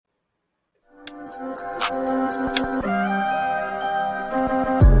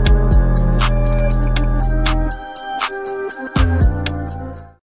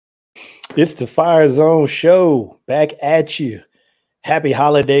It's the Fire Zone Show, back at you. Happy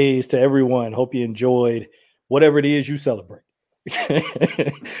holidays to everyone. Hope you enjoyed whatever it is you celebrate.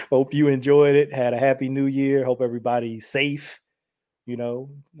 Hope you enjoyed it. Had a happy new year. Hope everybody's safe.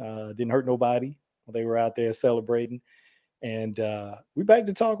 Didn't hurt nobody while they were out there celebrating. And we're back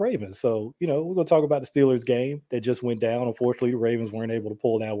to talk Ravens. So, we're going to talk about the Steelers game that just went down. Unfortunately, the Ravens weren't able to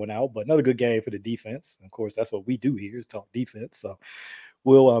pull that one out, but another good game for the defense. Of course, that's what we do here is talk defense. So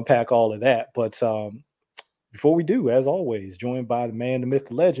we'll unpack all of that. But before we do, as always, joined by the man, the myth,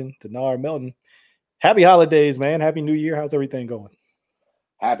 the legend, Denard Melton. Happy holidays, man. Happy New Year. How's everything going?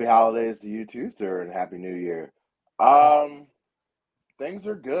 Happy holidays to you too, sir, and Happy New Year. Things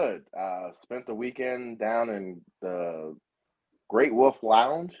are good. Spent the weekend down in the Great Wolf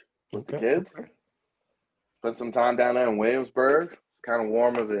Lounge with the kids. Okay. Spent some time down there in Williamsburg. It's kind of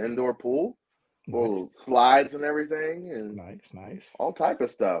warm as an indoor pool. Nice. Little slides and everything. And nice. All type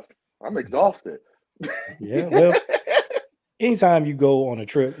of stuff. I'm exhausted. Yeah, well, anytime you go on a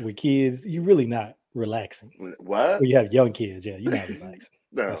trip with kids, you're really not relaxing. What? Well, you have young kids, yeah, you're not relaxing.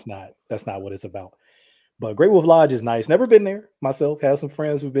 No. That's not what it's about. But Great Wolf Lodge is nice. Never been there myself. Have some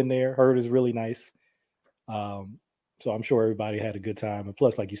friends who've been there. Heard it's really nice. So I'm sure everybody had a good time. And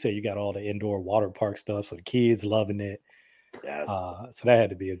plus, like you said, you got all the indoor water park stuff, so the kids loving it. Yeah. So that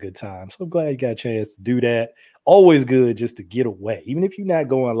had to be a good time. So I'm glad you got a chance to do that. Always good just to get away, even if you're not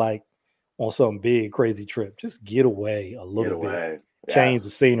going like on some big crazy trip. Just get away a little bit. Yeah. Change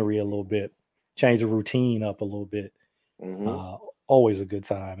the scenery a little bit. Change the routine up a little bit. Mm-hmm. Always a good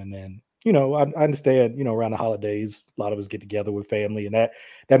time. And then, I understand, around the holidays, a lot of us get together with family, and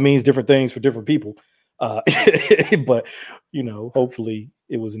that means different things for different people. But, hopefully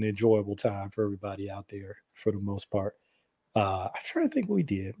it was an enjoyable time for everybody out there for the most part. I'm trying to think what we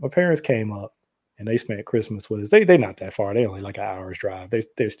did. My parents came up and they spent Christmas with us. They're not that far. They only like an hour's drive.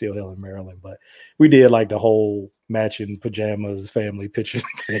 They're still here in Maryland, but we did like the whole matching pajamas family picture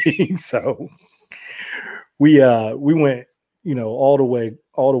thing. So we went, all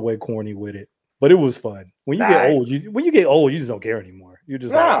the way corny with it, but it was fun. When you get old, you just don't care anymore. You're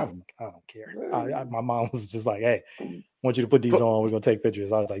just like, I don't care. My mom was just like, hey, I want you to put these on. We're going to take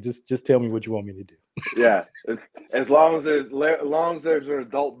pictures. I was like, just tell me what you want me to do. Yeah. As long as there's an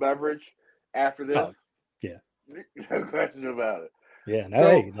adult beverage after this. Yeah. No question about it. Yeah. No,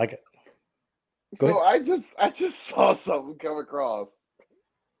 hey, like it. So I just saw something come across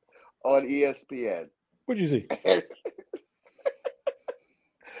on ESPN. What'd you see?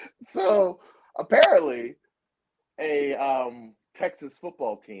 So apparently a Texas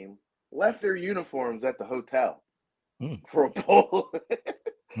football team left their uniforms at the hotel for a poll.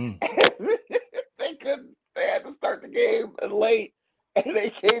 They had to start the game late, and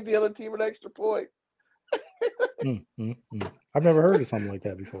they gave the other team an extra point. I've never heard of something like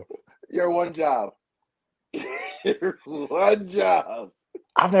that before. Your one job. Your one job.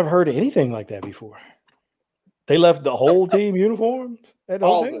 I've never heard of anything like that before. They left the whole team uniforms at the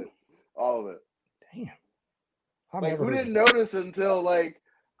hotel? All of it. Damn. Who didn't notice until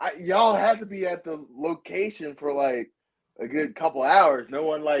y'all had to be at the location for like a good couple hours. No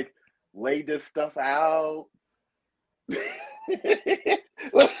one laid this stuff out.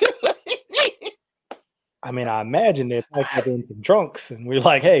 I mean, I imagine they packed up in some trunks, and we're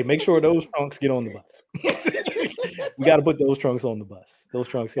like, hey, make sure those trunks get on the bus. We got to put those trunks on the bus. Those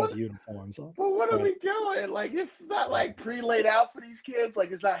trunks got the uniforms on. But what are we doing? It's not pre-laid out for these kids.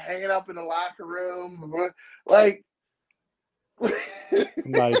 It's not hanging up in the locker room.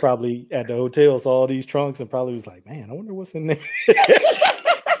 Somebody probably at the hotel saw all these trunks and probably was like, man, I wonder what's in there.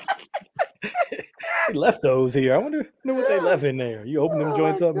 They left those here. I wonder what they left in there. You open them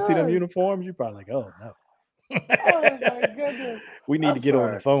joints up and see them uniforms, you're probably like, oh no. Oh my goodness. We need to get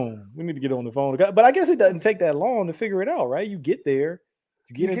on the phone. But I guess it doesn't take that long to figure it out, right? You get there,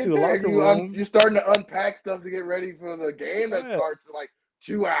 you get into a locker room. You're starting to unpack stuff to get ready for the game that starts in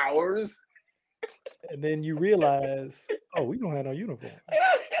 2 hours. And then you realize, oh, we don't have no uniform.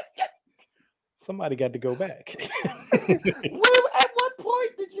 Somebody got to go back. At what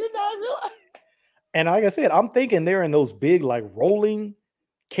point did you not realize? And like I said, I'm thinking they're in those big rolling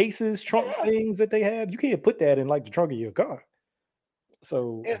cases, trunk things that they have. You can't put that in the trunk of your car.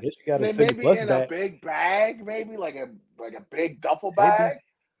 So I guess you got to send the bus back. A big bag, maybe like a big duffel bag.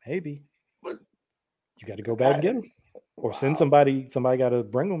 Maybe. But you got to go back and get them, or send somebody. Somebody got to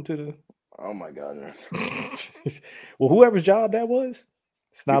bring them to the. Oh my goodness. Well, whoever's job that was,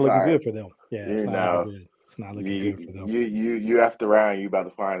 it's not looking good for them. Yeah, it's not looking good. It's not looking good for them. You effed around. You about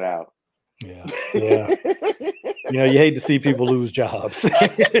to find out. Yeah. Yeah. You hate to see people lose jobs,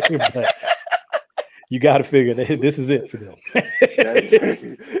 but you got to figure that this is it for them.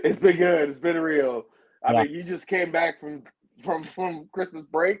 It's been good. It's been real. I Yeah. mean, you just came back from Christmas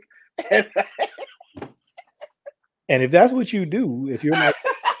break. And And if that's what you do, if you're like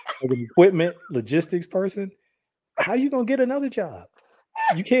an equipment logistics person, how you gonna get another job?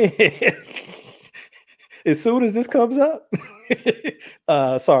 You can't. As soon as this comes up,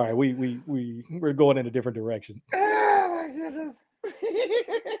 sorry, we're going in a different direction. oh my goodness.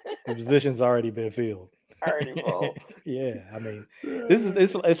 The position's already been filled. Already full. Yeah, I mean, this is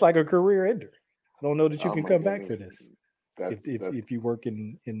it's like a career ender. I don't know that you Oh can my come back goodness. for this. That's If you work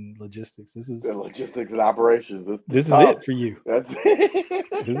in logistics, this is the logistics and operations. this is tough. it for you. That's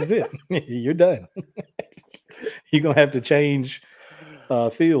This is it. You're done. You're gonna have to change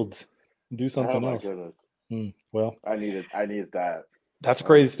fields, do oh something my else. goodness. Well, I needed that. that's a Oh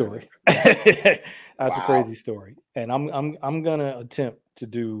crazy my story. goodness. That's a Wow. crazy story, and I'm gonna attempt to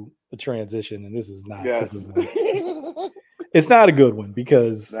do a transition, and this is not a Yes. good one. It's not a good one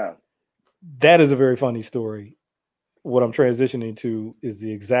because No. that is a very funny story. What I'm transitioning to is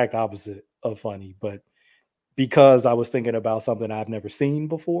the exact opposite of funny, but because I was thinking about something I've never seen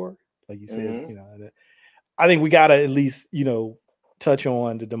before, like you said, Mhm. I think we gotta at least, touch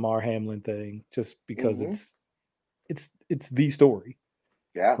on the Damar Hamlin thing just because Mhm. it's the story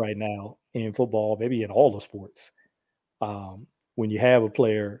Yeah. right now in football, maybe in all the sports. When you have a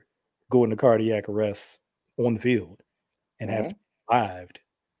player go into cardiac arrest on the field and have to Mhm. be revived,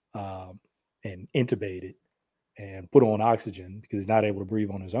 and intubated and put on oxygen because he's not able to breathe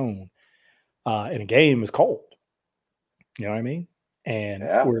on his own, and a game is cold. You know what I mean? And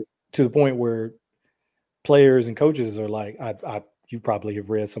Yeah. we're to the point where players and coaches are like, you probably have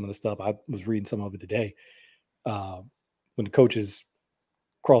read some of the stuff. I was reading some of it today. When the coaches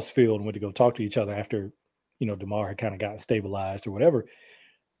crossed the field and went to go talk to each other after, DeMar had kind of gotten stabilized or whatever.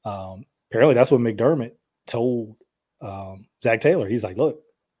 Apparently that's what McDermott told Zach Taylor. He's like, look,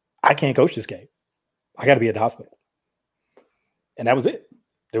 I can't coach this game. I got to be at the hospital. And that was it.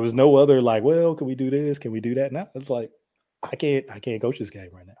 There was no other like, well, can we do this? Can we do that? No, it's like, I can't coach this game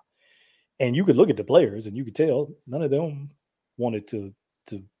right now. And you could look at the players and you could tell none of them wanted to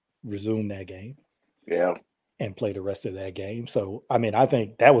resume that game Yeah. and play the rest of that game. So, I mean, I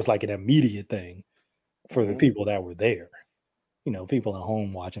think that was like an immediate thing for the Mhm. people that were there. People at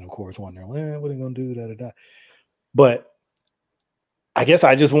home watching, of course, wondering, well, what are they going to do? Da, da, da. But I guess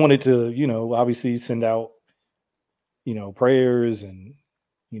I just wanted to, obviously send out, prayers and,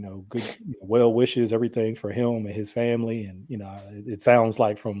 good, well wishes, everything for him and his family. And, it sounds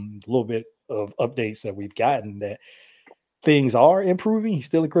like from a little bit of updates that we've gotten that things are improving. He's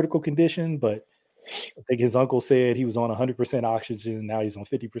still in critical condition, but I think his uncle said he was on 100% oxygen. Now he's on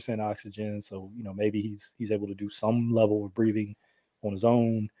 50% oxygen. So, maybe he's able to do some level of breathing on his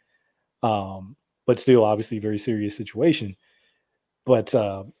own. But still, obviously, very serious situation. But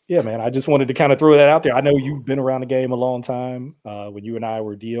yeah, man, I just wanted to kind of throw that out there. I know you've been around the game a long time. When you and I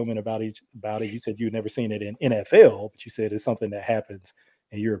were DMing about it, you said you'd never seen it in NFL, but you said it's something that happens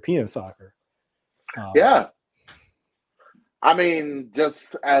in European soccer. Yeah. I mean,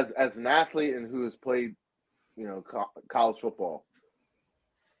 just as an athlete and who has played, college football,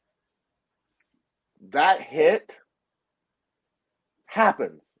 that hit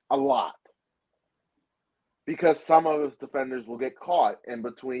happens a lot because some of his defenders will get caught in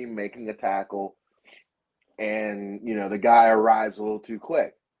between making a tackle and the guy arrives a little too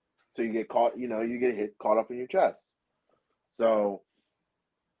quick, so you get caught. You get hit, caught up in your chest. So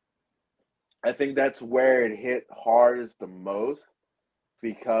I think that's where it hit hardest the most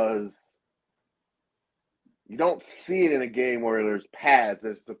because you don't see it in a game where there's pads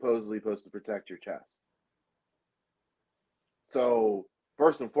that's supposedly supposed to protect your chest. So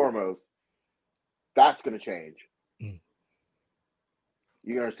first and foremost, that's going to change. Mm.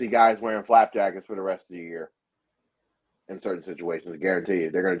 You're going to see guys wearing flap jackets for the rest of the year in certain situations. I guarantee you,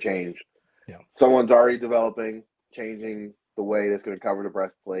 they're going to change. Yeah. Someone's already developing, changing the way that's going to cover the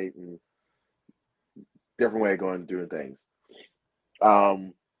breastplate and different way of going and doing things.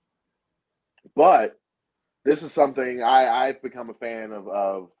 But this is something I've become a fan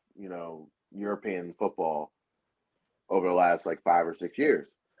of European football over the last like 5 or 6 years,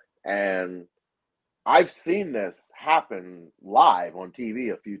 and I've seen this happen live on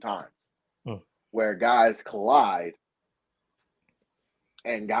TV a few times, where guys collide,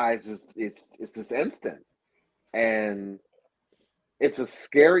 and guys it's just instant, and it's a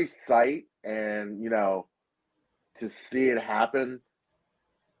scary sight, and to see it happen,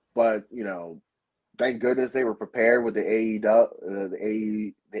 but thank goodness they were prepared with the AED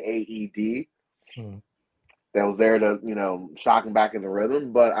that was there to, shock him back in the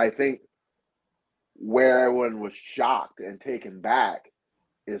rhythm. But I think where everyone was shocked and taken back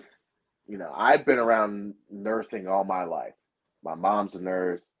is, I've been around nursing all my life. My mom's a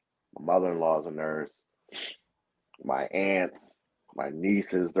nurse. My mother-in-law is a nurse. My aunts, my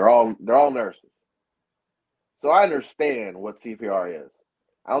nieces, they're all nurses. So I understand what CPR is.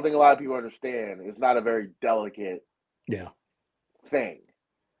 I don't think a lot of people understand. It's not a very delicate thing.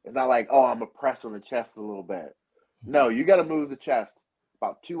 It's not like, oh, I'm going to press on the chest a little bit. No, you got to move the chest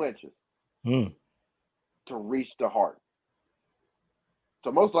about 2 inches to reach the heart.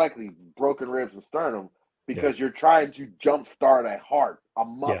 So most likely broken ribs and sternum because you're trying to jumpstart a heart, a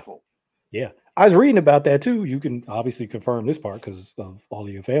muscle. Yeah. I was reading about that too. You can obviously confirm this part because of all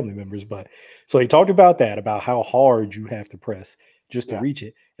of your family members. But so he talked about that, about how hard you have to press just to reach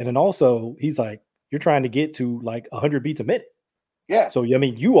it. And then also he's like, you're trying to get to like 100 beats a minute. Yeah. So, I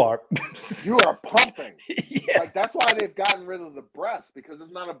mean, you are pumping. Like, that's why they've gotten rid of the breath, because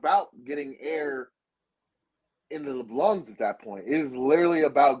it's not about getting air into the lungs at that point. It is literally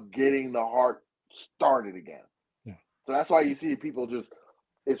about getting the heart started again. Yeah. So that's why you see people just,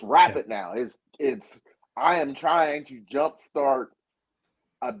 it's rapid now. It's I am trying to jumpstart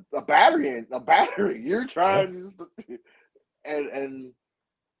a battery. You're trying to, and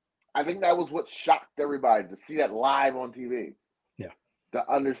I think that was what shocked everybody to see that live on TV. Yeah.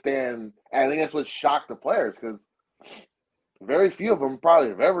 To understand, and I think that's what shocked the players, because very few of them probably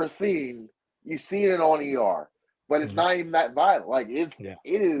have ever seen, you've seen it on ER, but it's not even that violent. Like it's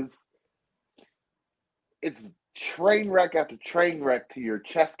train wreck after train wreck to your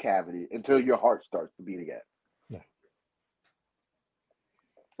chest cavity until your heart starts to beat again. Yeah.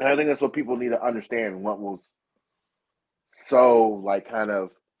 And I think that's what people need to understand, what was so like kind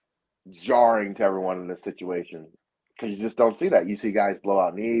of jarring to everyone in this situation, because you just don't see that. You see guys blow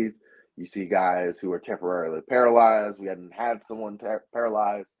out knees. You see guys who are temporarily paralyzed. We hadn't had someone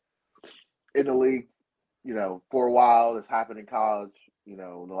paralyzed in the league, for a while. This happened in college, in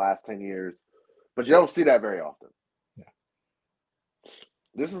the last 10 years. But you don't see that very often. Yeah.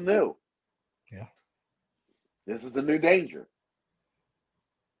 This is new. Yeah. This is the new danger.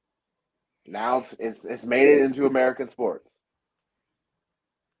 Now it's made it into American sports.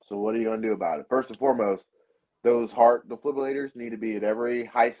 So what are you going to do about it? First and foremost, those heart defibrillators need to be at every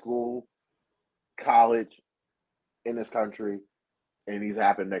high school, college in this country, and it needs to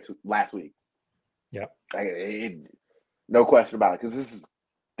happen last week. Yeah. No question about it, because this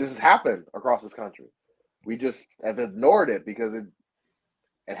has happened across this country. We just have ignored it because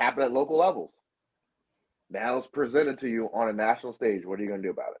it happened at local levels. Now it's presented to you on a national stage. What are you going to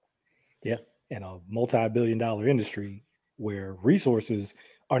do about it? Yeah. And a multi-billion-dollar industry where resources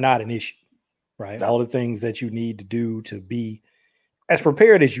are not an issue, right? No. All the things that you need to do to be as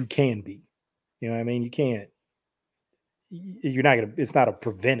prepared as you can be. You know what I mean? You're not going to, it's not a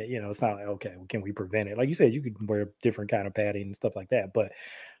prevent it, it's not like, okay, well, can we prevent it? Like you said, you could wear different kind of padding and stuff like that. But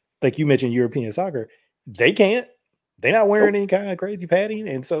like you mentioned, European soccer, they can't. They're not wearing any kind of crazy padding.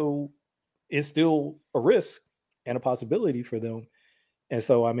 And so it's still a risk and a possibility for them. And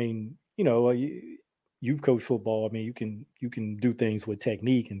so, I mean, you've coached football. I mean, you can do things with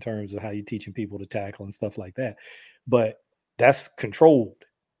technique in terms of how you're teaching people to tackle and stuff like that. But that's controlled.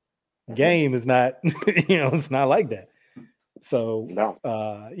 Game is not, it's not like that. So,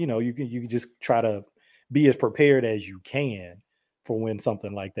 you can just try to be as prepared as you can for when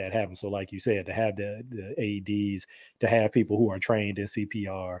something like that happens. So like you said, to have the AEDs, to have people who are trained in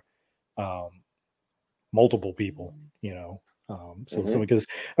CPR, multiple people, so because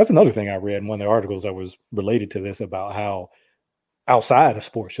that's another thing I read in one of the articles that was related to this, about how outside of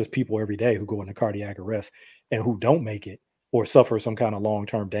sports, just people every day who go into cardiac arrest and who don't make it or suffer some kind of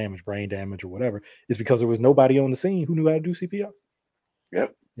long-term damage, brain damage or whatever, is because there was nobody on the scene who knew how to do CPR.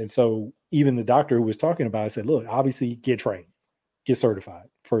 Yep. And so even the doctor who was talking about it said, look, obviously get trained, get certified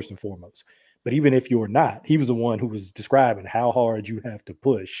first and foremost. But even if you're not, he was the one who was describing how hard you have to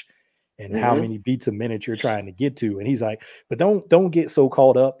push and how many beats a minute you're trying to get to. And he's like, but don't get so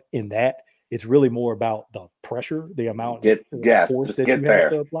caught up in that. It's really more about the pressure, the amount of force that you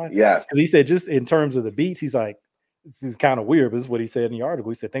have to apply. Yeah. Because he said, just in terms of the beats, he's like, this is kind of weird, but this is what he said in the article.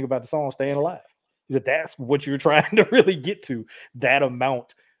 He said, think about the song Staying Alive. He said, that's what you're trying to really get to, that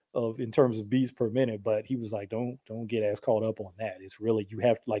amount of, in terms of beats per minute. But he was like, don't get as caught up on that. It's really, you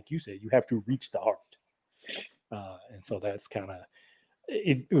have, like you said, you have to reach the heart. And so that's kind of,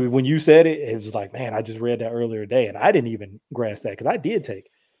 when you said it, it was like, man, I just read that earlier today and I didn't even grasp that, because I did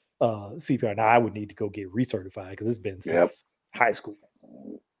take CPR. Now I would need to go get recertified because it's been since high school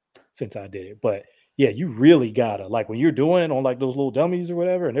since I did it. But yeah, you really gotta, like, when you're doing it on like those little dummies or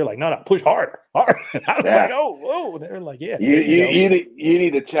whatever, and they're like, no, push harder, harder. And I was like, Yeah. oh, whoa. And they're like, yeah, You there you you go. you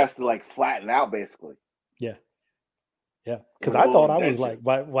need the chest to like flatten out basically. Yeah. Yeah. Because With a I little thought I was indentation.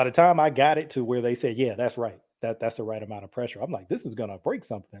 like, by the time I got it to where they said, yeah, that's right. That's the right amount of pressure. I'm like, this is gonna break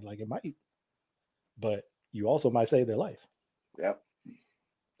something. Like it might, but you also might save their life. Yep.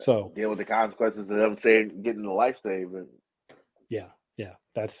 So Deal with the consequences of them saying getting the life saved. yeah,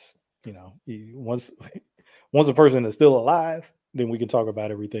 that's once once a person is still alive, then we can talk about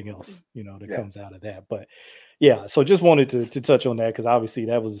everything else that Yeah. comes out of that. But yeah, so just wanted to touch on that because obviously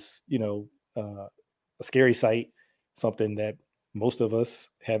that was a scary sight, something that most of us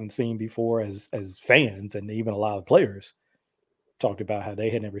haven't seen before as fans, and even a lot of players talked about how they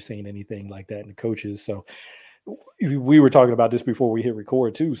had never seen anything like that in the coaches. So we were talking about this before we hit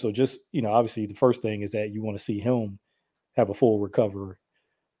record too. So just obviously the first thing is that you want to see him have a full recovery.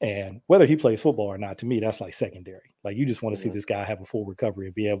 And whether he plays football or not, to me, that's like secondary. Like you just want to see this guy have a full recovery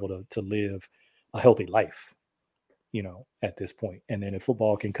and be able to live a healthy life, at this point. And then if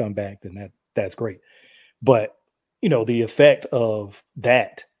football can come back, then that's great. But, the effect of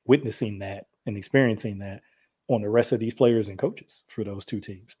that, witnessing that and experiencing that on the rest of these players and coaches for those two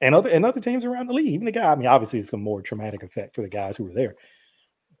teams and other teams around the league, even the guy, I mean, obviously it's a more traumatic effect for the guys who were there,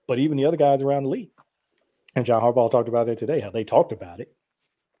 but even the other guys around the league. And John Harbaugh talked about that today, how they talked about it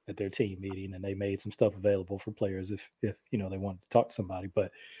at their team meeting, and they made some stuff available for players if they wanted to talk to somebody.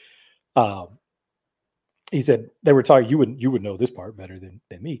 But he said they were talking. You would know this part better than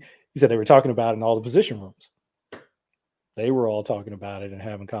me. He said they were talking about it in all the position rooms. They were all talking about it and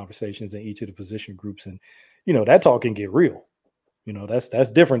having conversations in each of the position groups, and that talk can get real.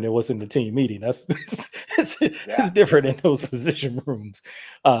 That's different than what's in the team meeting. That's it's different in those position rooms.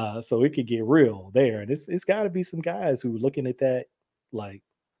 So it could get real there, and it's got to be some guys who are looking at that like.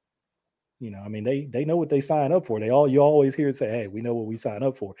 I mean, they know what they sign up for. You always hear it say, "Hey, we know what we sign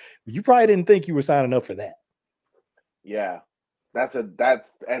up for." But you probably didn't think you were signing up for that. Yeah, that's I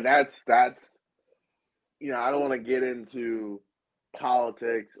don't want to get into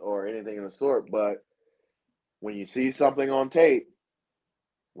politics or anything of the sort, but when you see something on tape,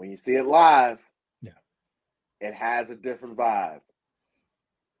 when you see it live, it has a different vibe.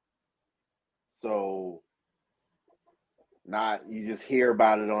 So not you just hear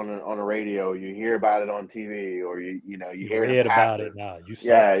about it on a radio, you hear about it on TV, or you hear read it about it. passive. You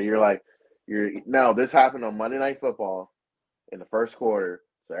saw it. You're like no, this happened on Monday Night Football in the first quarter,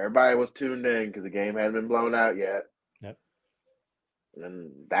 so everybody was tuned in because the game hadn't been blown out yet. Yep.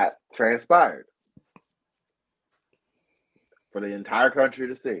 And that transpired for the entire country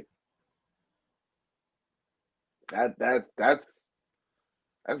to see. That's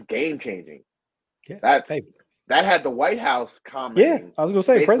game changing. Yeah, that had the White House commenting. Yeah, I was going to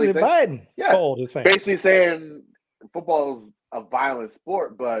say President Biden called his fans. Basically saying football is a violent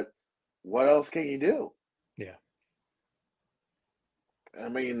sport, but what else can you do? Yeah. I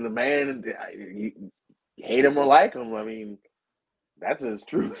mean, the man, you hate him or like him. I mean, that's his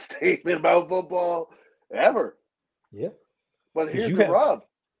true statement about football ever. Yeah. But here's the rub.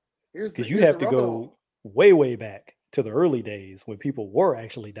 Because you have to go way, way back to the early days when people were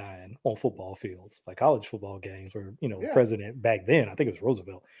actually dying on football fields, like college football games, where, president back then, I think it was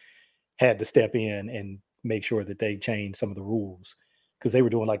Roosevelt, had to step in and make sure that they changed some of the rules because they were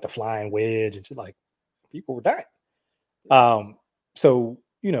doing like the flying wedge and shit, like people were dying. So,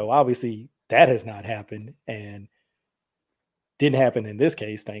 obviously that has not happened and didn't happen in this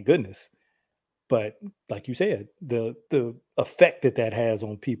case, thank goodness. But like you said, the effect that has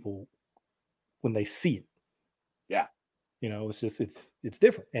on people when they see it. Yeah. It's just it's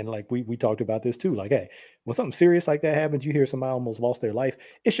different. And like we talked about this too. Like, hey, when something serious like that happens, you hear somebody almost lost their life.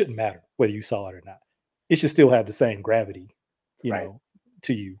 It shouldn't matter whether you saw it or not. It should still have the same gravity,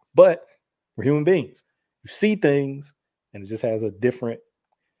 to you. But we're human beings. You see things, and it just has a different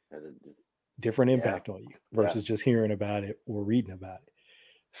impact on you versus just hearing about it or reading about it.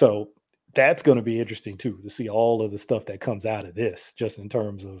 So that's going to be interesting too, to see all of the stuff that comes out of this, just in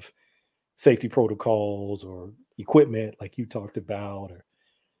terms of safety protocols or equipment, like you talked about, or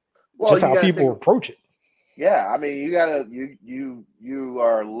just how people approach it. Yeah, I mean, you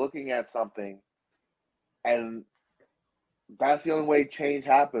are looking at something, and that's the only way change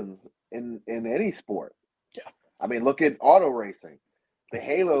happens in any sport. Yeah, I mean, look at auto racing. The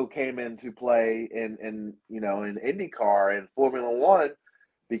halo came into play in IndyCar and Formula One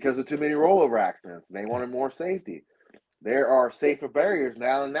because of too many rollover accidents. And they wanted more safety. There are safer barriers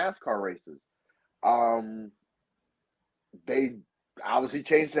now in NASCAR races. They obviously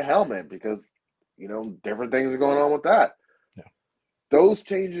changed the helmet because different things are going on with that. Yeah. those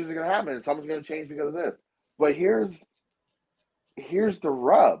changes are going to happen, and someone's going to change because of this. But here's the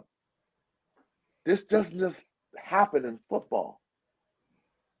rub. This doesn't just happen in football.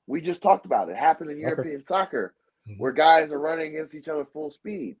 We just talked about it. It happened in European soccer, where guys are running against each other full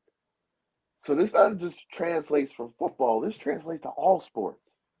speed. So this doesn't just translate from football. This translates to all sports.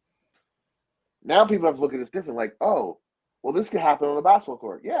 Now people have to look at this different, like, oh, well, this could happen on a basketball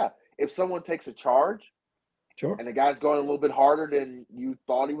court. Yeah, if someone takes a charge, sure, and the guy's going a little bit harder than you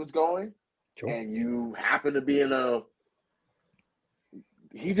thought he was going, sure, and you happen to be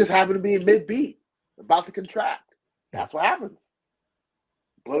he just happened to be in mid-beat, about to contract. That's what happens.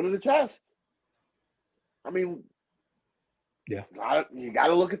 Blow to the chest. I mean, yeah, you got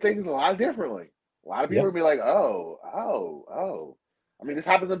to look at things a lot differently. A lot of people will be like, oh. I mean, this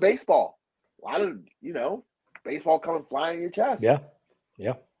happens in baseball. A lot of, baseball coming flying in your chest. Yeah.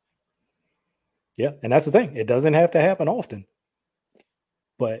 And that's the thing. It doesn't have to happen often.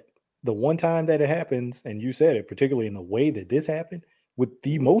 But the one time that it happens, and you said it, particularly in the way that this happened, with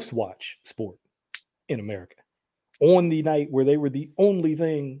the most watched sport in America, on the night where they were the only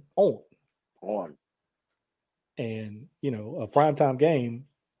thing on. And, a primetime game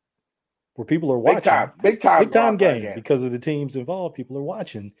where people are watching. Big time game because of the teams involved. People are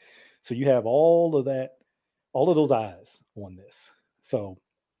watching. So you have all of those eyes on this. So,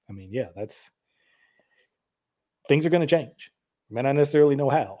 I mean, yeah, things are going to change. I may not necessarily know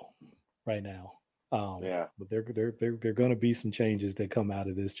how right now. But they're going to be some changes that come out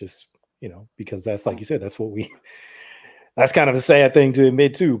of this, just, because that's, like you said, that's that's kind of a sad thing to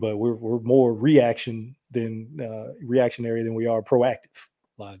admit too, but we're more reactionary than we are proactive.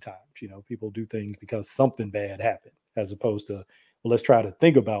 A lot of times, people do things because something bad happened, as opposed to, well, let's try to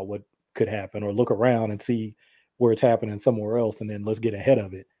think about what could happen, or look around and see where it's happening somewhere else, and then let's get ahead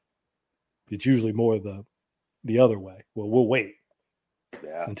of it. It's usually more the other way. Well, we'll wait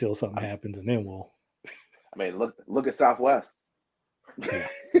until something happens, and then we'll. I mean, look at Southwest. Yeah.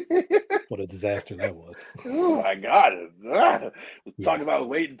 What a disaster that was. Oh my God. Talking about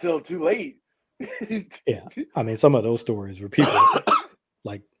waiting until too late. Yeah. I mean, some of those stories were people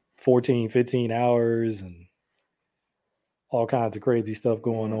like 14, 15 hours and all kinds of crazy stuff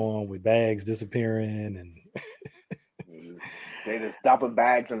going on, with bags disappearing, and they just dumping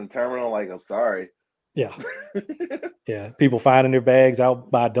bags in the terminal. Like, I'm sorry. Yeah. Yeah. People finding their bags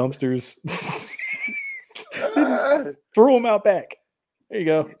out by dumpsters. They just threw them out back. There you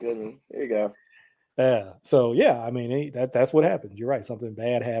go. There you go. Yeah. So yeah, I mean, that's what happens. You're right. Something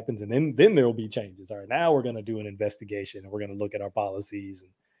bad happens, and then there will be changes. All right, now we're going to do an investigation, and we're going to look at our policies,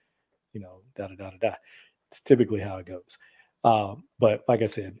 and It's typically how it goes. But like I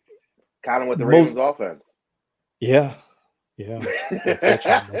said, kind of with the Ravens offense. Yeah.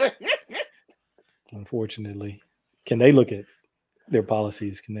 Unfortunately, can they look at their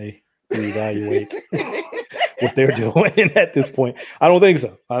policies? Can they reevaluate what they're doing at this point? I don't think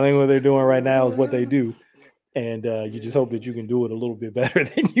so. I think what they're doing right now is what they do, and you just hope that you can do it a little bit better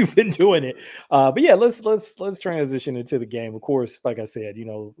than you've been doing it. But yeah, let's transition into the game. Of course, like I said,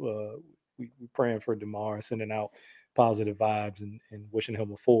 we're praying for DeMar, sending out positive vibes and wishing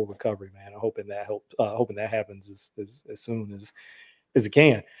him a full recovery, man. I'm hoping that hoping that happens as soon as it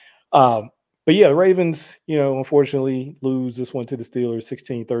can. But yeah, the Ravens, unfortunately lose this one to the Steelers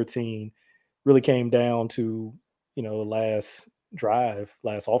 16-13. Really came down to, the last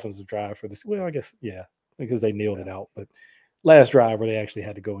offensive drive for this. Well, I guess, yeah, because they nailed it out. But last drive where they actually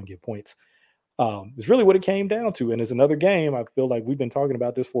had to go and get points. It's really what it came down to. And it's another game. I feel like we've been talking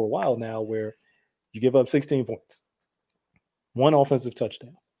about this for a while now, where you give up 16 points, one offensive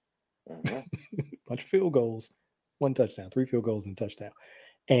touchdown, bunch of field goals, one touchdown, 3 field goals and touchdown.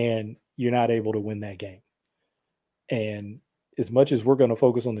 And you're not able to win that game. And as much as we're going to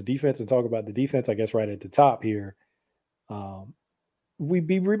focus on the defense and talk about the defense, I guess right at the top here, we'd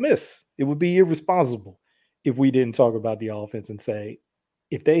be remiss. It would be irresponsible if we didn't talk about the offense and say,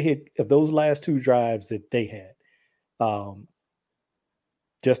 if those last 2 drives that they had,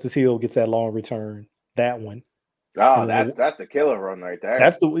 Justice Hill gets that long return, that one. Oh, that's the killer run right there.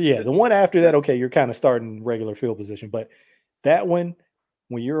 That's the one after that. Okay, you're kind of starting regular field position, but that one,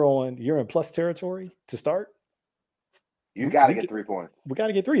 when you're in plus territory to start, you got to get 3 points. We got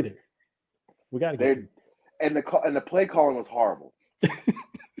to get 3 there. We got to get 3. And the play calling was horrible.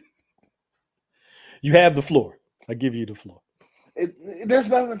 You have the floor. I give you the floor. There's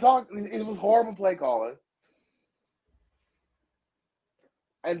nothing to talk. It was horrible play calling.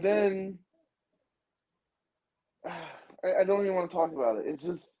 And then I don't even want to talk about it.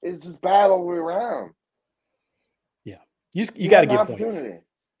 It's just bad all the way around. Yeah, you got to get points.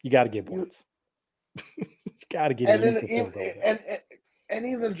 You got to get points. You got to get at least the field goal.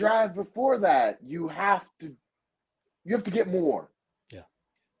 any of the drives before that, you have to get more. Yeah.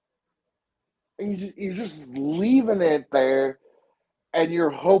 And you're just leaving it there, and you're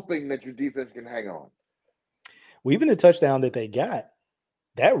hoping that your defense can hang on. Well, even the touchdown that they got,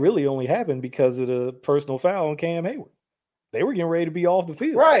 that really only happened because of the personal foul on Cam Hayward. They were getting ready to be off the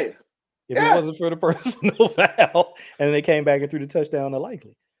field. Right. If it wasn't for the personal foul, and they came back and threw the touchdown to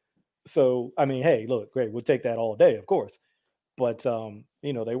Likely. So, I mean, hey, look, great. We'll take that all day, of course. But,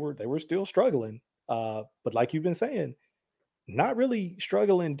 they were still struggling. But like you've been saying, not really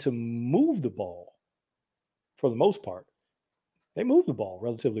struggling to move the ball for the most part. They move the ball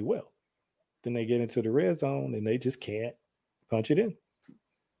relatively well. Then they get into the red zone and they just can't punch it in.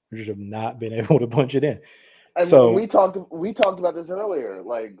 They just have not been able to punch it in. And so we talked about this earlier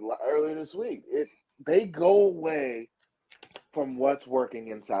this week. They go away from what's working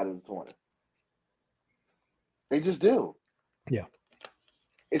inside of the 20. They just do. Yeah.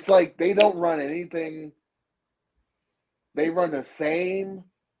 It's like they don't run anything. They run the same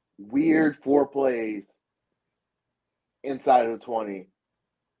weird 4 plays inside of the 20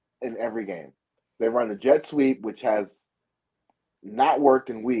 in every game. They run the jet sweep, which has not worked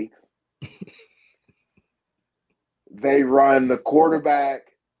in weeks. They run the quarterback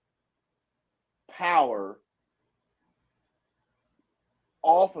power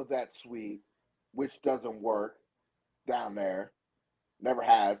off of that sweep, which doesn't work down there. Never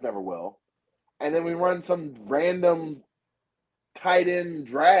has, never will. And then we run some random tight end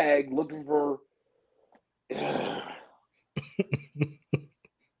drag looking for. It's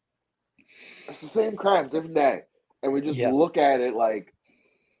the same crap, different day. And we just look at it like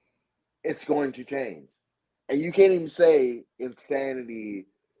it's going to change. And you can't even say insanity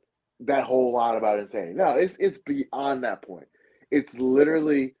that whole lot about insanity. No, it's beyond that point. It's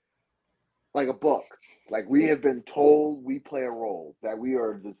literally like a book. Like we have been told we play a role, that we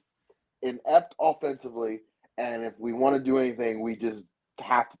are just inept offensively, and if we want to do anything, we just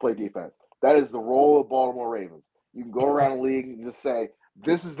have to play defense. That is the role of Baltimore Ravens. You can go around the league and just say,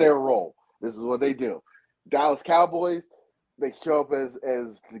 this is their role. This is what they do. Dallas Cowboys, they show up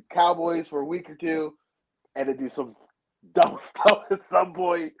as the Cowboys for a week or two, and they do some dumb stuff at some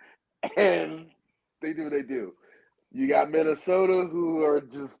point, and they do what they do. You got Minnesota, who are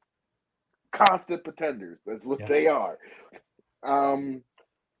just constant pretenders. That's what they are.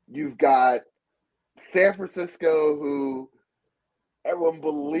 You've got San Francisco, who everyone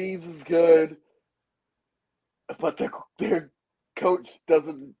believes is good, but their coach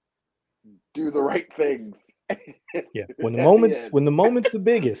doesn't do the right things. Yeah, when the moment's the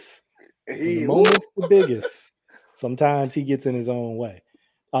biggest, the biggest, sometimes he gets in his own way.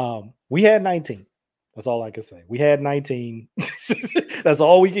 We had 19. That's all I can say. We had 19. That's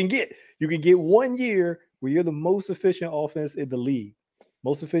all we can get. You can get 1 year where you're the most efficient offense in the league,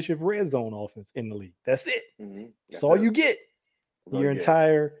 most efficient red zone offense in the league. That's it. Mm-hmm. That's all you get. Your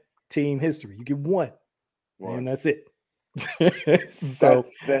entire team history. You get one. And that's it. So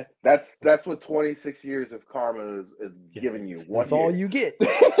that's what 26 years of karma is giving you. That's all you get.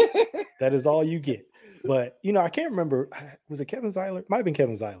 That is all you get. But I can't remember. Was it Kevin Zeiler? Might have been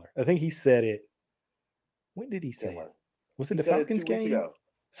Kevin Zeiler. I think he said it. When did he say it? Was it the Falcons game?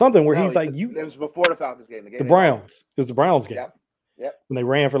 Something where he's like, it was before the Falcons game. The Browns. It was the Browns game. Yep. When they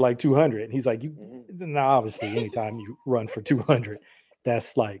ran for like 200. And he's like, obviously, anytime you run for 200,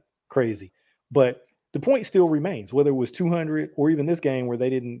 that's like crazy. But the point still remains, whether it was 200 or even this game where they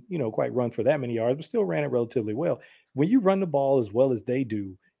didn't, quite run for that many yards, but still ran it relatively well. When you run the ball as well as they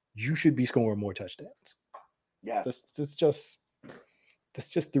do, you should be scoring more touchdowns. Yeah. That's just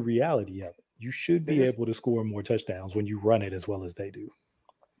the reality of it. You should be able to score more touchdowns when you run it as well as they do.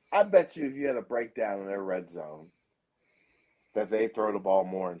 I bet you if you had a breakdown in their red zone, that they throw the ball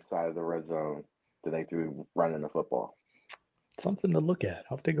more inside of the red zone than they do running the football. Something to look at.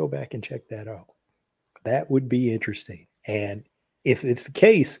 I'll have to go back and check that out. That would be interesting. And if it's the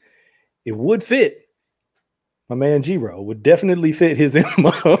case, it would fit. My man G-Ro would definitely fit his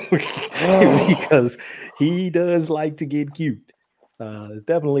MO because he does like to get cute. It's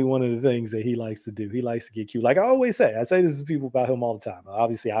definitely one of the things that he likes to do. He likes to get cute. Like I always say, I say this to people about him all the time.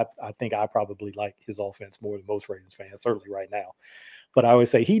 Obviously, I think I probably like his offense more than most Ravens fans, certainly right now. But I always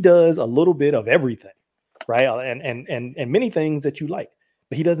say he does a little bit of everything, right? And many things that you like,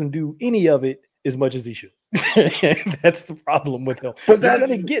 but he doesn't do any of it as much as he should. That's the problem with him. But you're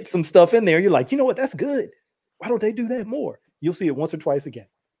gonna get some stuff in there. You're like, you know what? That's good. Why don't they do that more? You'll see it once or twice again,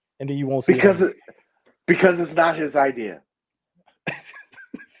 and then you won't see it because it's not his idea.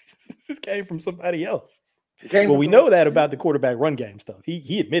 This came from somebody else. Well, we know that about the quarterback run game stuff.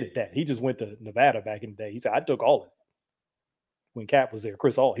 He admitted that. He just went to Nevada back in the day. He said, I took all of it. when Cap was there.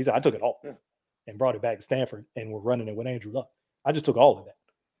 Chris Hall, he said, I took it all and brought it back to Stanford, and we're running it with Andrew Luck. I just took all of that.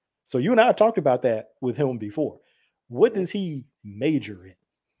 So you and I have talked about that with him before. What does he major in?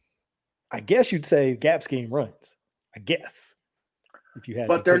 I guess you'd say gap scheme runs. I guess. If you had,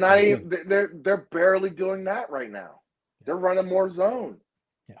 but they're not even. They're barely doing that right now. They're running more zone.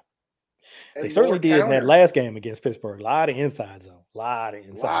 Yeah, they certainly did in that last game against Pittsburgh. A lot of inside zone. A lot of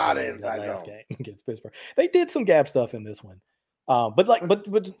inside zone in that last game against Pittsburgh. They did some gap stuff in this one,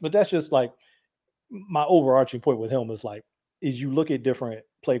 but that's just like my overarching point with him is like, is you look at different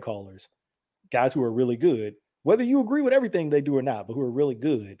play callers, guys who are really good, whether you agree with everything they do or not, but who are really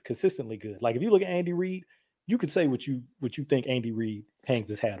good, consistently good. Like if you look at Andy Reid, you could say what you think Andy Reid hangs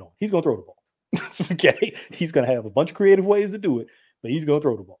his hat on. He's going to throw the ball. Okay, he's going to have a bunch of creative ways to do it, but he's going to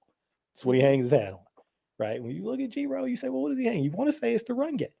throw the ball. That's what he hangs his hat on, right? When you look at G-Row, you say, well, what does he hang? You want to say it's the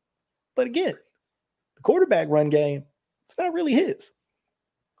run game, but again, the quarterback run game, it's not really his.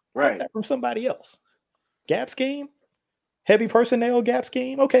 Right. Get that from somebody else. Gap scheme, heavy personnel gap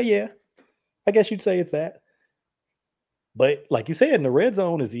scheme. Okay, yeah, I guess you'd say it's that. But like you said, in the red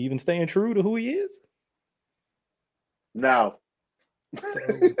zone, is he even staying true to who he is? No. So,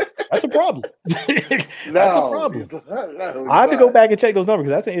 that's a problem. That's a problem. No, I have to go back and check those numbers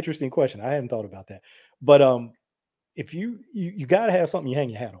because that's an interesting question. I hadn't thought about that. But if you got to have something you hang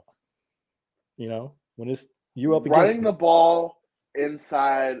your hat on. You know, when it's you up against running the ball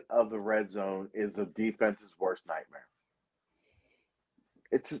inside of the red zone is the defense's worst nightmare.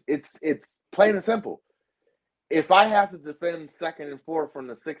 It's plain and simple. If I have to defend 2nd and 4 from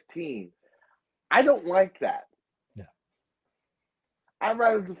the 16, I don't like that. Yeah. I'd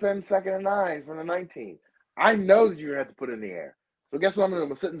rather defend 2nd and 9 from the 19. I know that you have to put it in the air. So guess what I'm going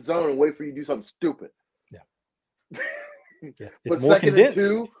to sit in zone and wait for you to do something stupid. Yeah. Yeah. It's but more 2nd condensed.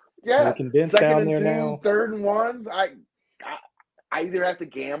 and 2, yeah. More condensed 2nd down and there 2, now. 3rd and 1s, I either have to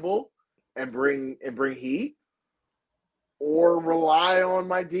gamble and bring heat or rely on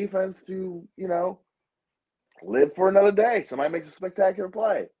my defense to, live for another day. Somebody makes a spectacular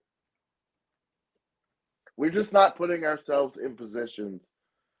play. We're just not putting ourselves in positions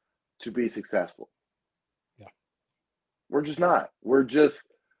to be successful. Yeah. We're just not. The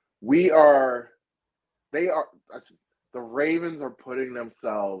Ravens are putting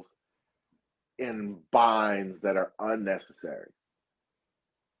themselves in binds that are unnecessary.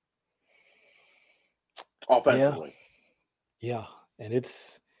 Offensively. Yeah. And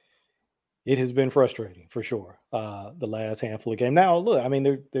it has been frustrating for sure. The last handful of games. Now, look, I mean,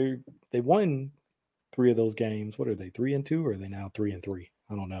 they won 3 of those games. What are they? 3-2, or are they now 3-3?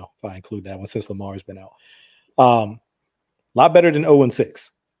 I don't know if I include that one since Lamar's been out. A lot better than 0-6,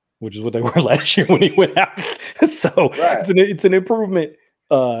 which is what they were last year when he went out. So right. It's an improvement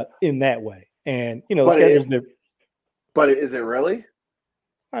in that way. And the schedule's different. But is it really?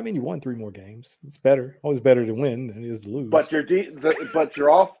 I mean, you won 3 more games. It's better. Always better to win than it is to lose. But your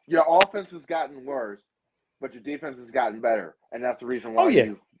offense has gotten worse, but your defense has gotten better, and that's the reason why.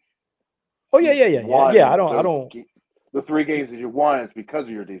 Yeah. I don't. The 3 games that you won is because of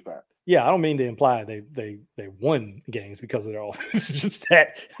your defense. Yeah, I don't mean to imply they won games because of their offense. It's just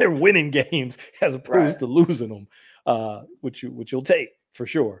that they're winning games as opposed to losing them, which you'll take for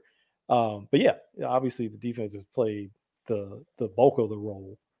sure. But yeah, obviously the defense has played the bulk of the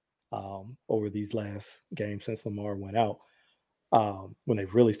role over these last games since Lamar went out. When they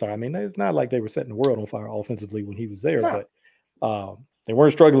really started, I mean, it's not like they were setting the world on fire offensively when he was there, but they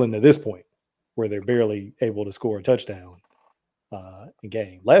weren't struggling to this point where they're barely able to score a touchdown in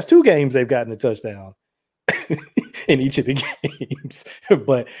game. Last 2 games they've gotten a touchdown in each of the games,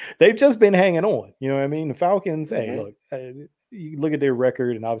 but they've just been hanging on. You know what I mean? The Falcons, hey, look, you look at their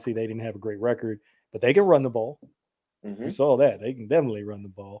record, and obviously they didn't have a great record, but they can run the ball. We saw that. They can definitely run the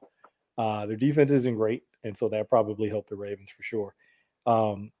ball. Their defense isn't great, and so that probably helped the Ravens for sure.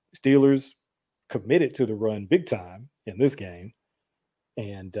 Steelers committed to the run big time in this game.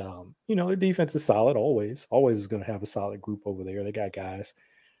 And, their defense is solid always. Always is going to have a solid group over there. They got guys.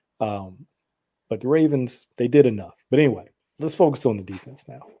 But the Ravens, they did enough. But anyway, let's focus on the defense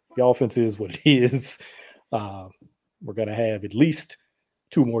now. The offense is what it is. We're going to have at least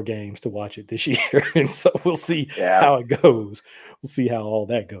 2 more games to watch it this year. And so we'll see how it goes. We'll see how all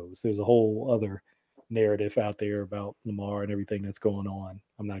that goes. There's a whole other narrative out there about Lamar and everything that's going on.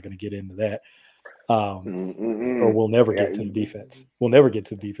 I'm not going to get into that. Or we'll never get to the defense. We'll never get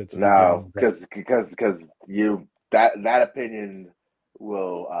to the defense. No, because that opinion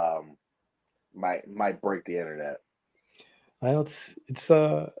will might break the internet. Well, it's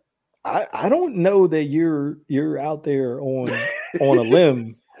I don't know that you're out there on a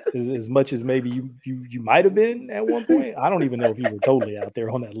limb as much as maybe you might have been at one point. I don't even know if you were totally out there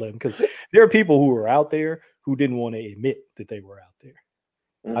on that limb, because there are people who were out there who didn't want to admit that they were out there.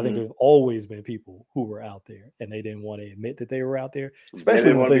 Mm-hmm. I think there's always been people who were out there and they didn't want to admit that they were out there,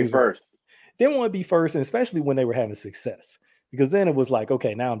 especially when things first. They didn't want to be first, and especially when they were having success, because then it was like,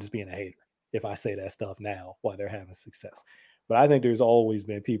 okay, now I'm just being a hater if I say that stuff now while they're having success. But I think there's always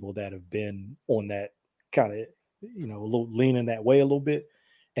been people that have been on that kind of, a little leaning that way a little bit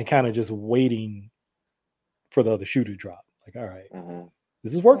and kind of just waiting for the other shoe to drop. Like, all right,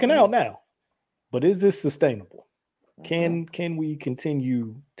 this is working out now, but is this sustainable? Can we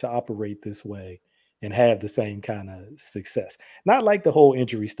continue to operate this way and have the same kind of success? Not like the whole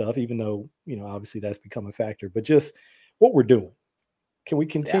injury stuff, even though, obviously that's become a factor, but just what we're doing. Can we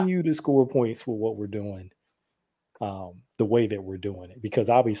continue to score points with what we're doing the way that we're doing it? Because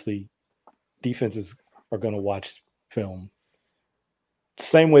obviously defenses are going to watch film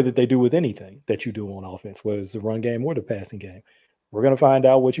same way that they do with anything that you do on offense, whether it's the run game or the passing game. We're going to find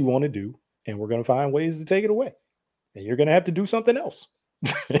out what you want to do, and we're going to find ways to take it away. And you're going to have to do something else.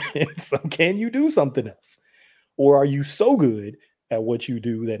 So can you do something else? Or are you so good at what you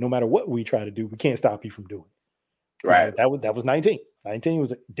do that no matter what we try to do, we can't stop you from doing it? Right. That was 19. 19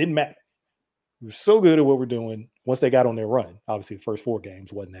 didn't matter. We were so good at what we're doing. Once they got on their run, obviously the first 4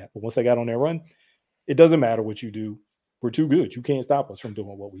 games wasn't that, but once they got on their run, it doesn't matter what you do. We're too good. You can't stop us from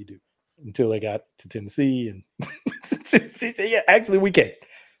doing what we do. Until they got to Tennessee, and yeah, actually we can't.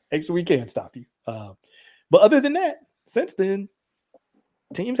 Actually, we can't stop you. But other than that, since then,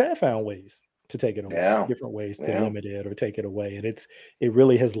 teams have found ways to take it away, different ways to limit it or take it away. And it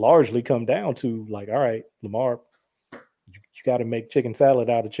really has largely come down to like, all right, Lamar, you got to make chicken salad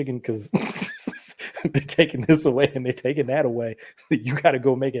out of chicken because they're taking this away and they're taking that away. You got to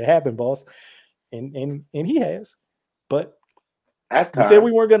go make it happen, boss. And he has. But we said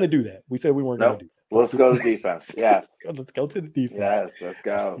we weren't going to do that. We said we weren't going to do that. Let's go to defense. Yeah. Let's go to the defense. Yes, let's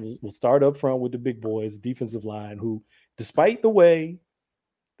go. We'll start up front with the big boys, defensive line, who, despite the way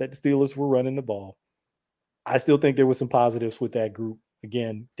that the Steelers were running the ball, I still think there were some positives with that group.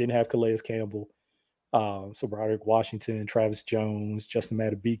 Again, didn't have Calais Campbell. So Broderick Washington, Travis Jones, Justin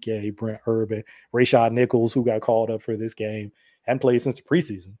Madubuike, Brent Urban, Rashad Nichols, who got called up for this game, hadn't played since the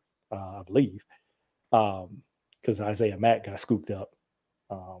preseason, I believe. Because Isaiah Mack got scooped up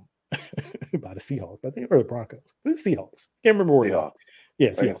by the Seahawks, I think, or the Broncos. The Seahawks. Can't remember where. Seahawks. Yeah,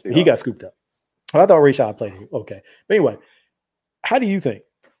 Seahawks. He got scooped up. I thought Rashad played okay. But anyway, how do you think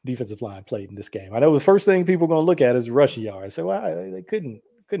defensive line played in this game? I know the first thing people are going to look at is the rushing yards. So they couldn't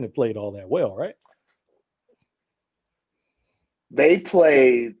have played all that well, right? They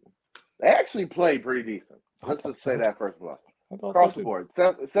actually played pretty decent. Let's just say that first of all. Across the board,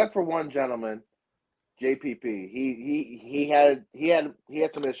 except for one gentleman, JPP. He had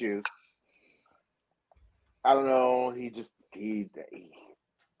some issues. I don't know. He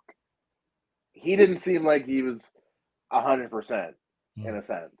didn't seem like he was 100% in a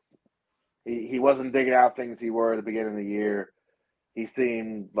sense. He wasn't digging out things he were at the beginning of the year. He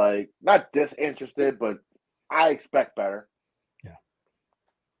seemed like not disinterested, but I expect better. Yeah.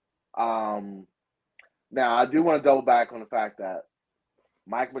 Now I do want to double back on the fact that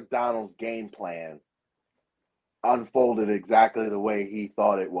Mike Macdonald's game plan unfolded exactly the way he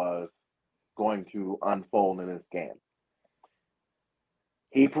thought it was going to unfold in this game.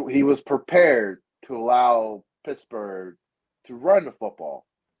 He was prepared to allow Pittsburgh to run the football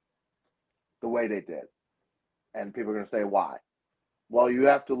the way they did. And people are going to say, why? Well, you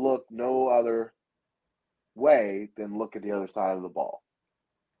have to look no other way than look at the other side of the ball.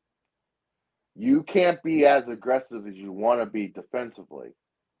 You can't be as aggressive as you want to be defensively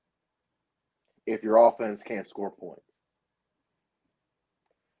if your offense can't score points.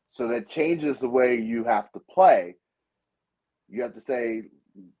 So that changes the way you have to play. You have to say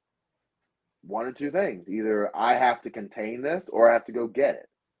one or two things. Either I have to contain this or I have to go get it.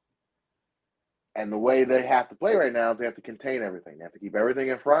 And the way they have to play right now, they have to contain everything. They have to keep everything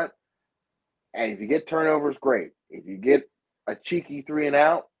in front. And if you get turnovers, great. If you get a cheeky 3 and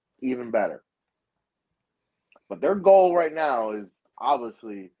out, even better. But their goal right now is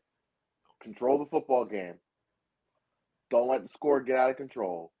obviously control the football game. Don't let the score get out of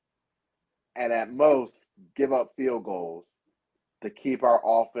control. And at most, give up field goals to keep our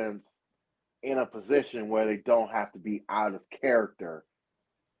offense in a position where they don't have to be out of character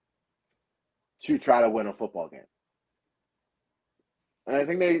to try to win a football game. And I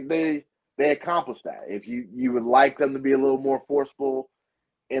think they accomplished that. If you would like them to be a little more forceful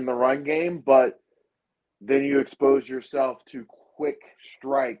in the run game, but then you expose yourself to quick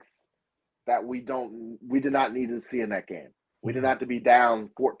strikes that we did not need to see in that game. We didn't have to be down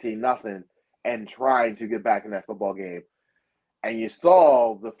 14-0 and trying to get back in that football game. And you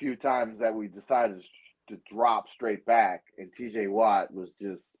saw the few times that we decided to drop straight back, and TJ Watt was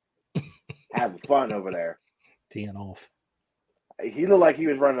just having fun over there. Teeing off. He looked like he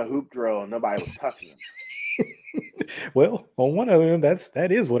was running a hoop drill and nobody was touching him. Well, on one of them,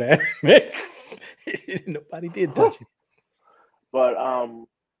 that is what happened. Nobody did touch him. But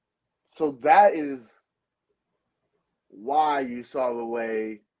so that is why you saw the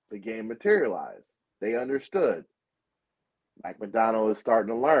way the game materialized. They understood. Mike Macdonald is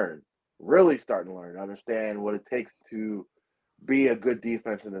starting to learn, really starting to learn, understand what it takes to be a good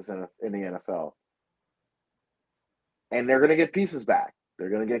defense in the NFL. And they're going to get pieces back. They're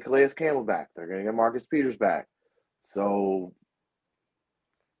going to get Calais Campbell back. They're going to get Marcus Peters back. So,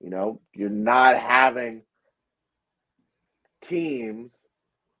 you're not having teams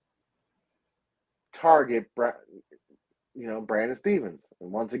target, Brandon Stephens.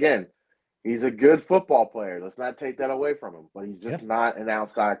 And once again, he's a good football player. Let's not take that away from him. But he's just not an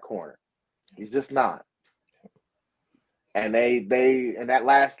outside corner. He's just not. And they in that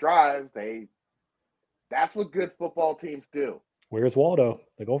last drive, that's what good football teams do. Where's Waldo?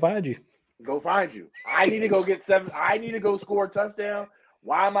 They're going to find you. Go find you. I need to go get 7. I need to go score a touchdown.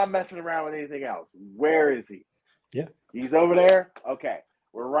 Why am I messing around with anything else? Where is he? Yeah. He's over there? Okay.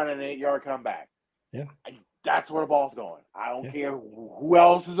 We're running an 8-yard comeback. Yeah. That's where the ball's going. I don't care who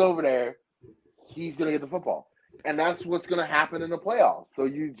else is over there. He's going to get the football. And that's what's going to happen in the playoffs. So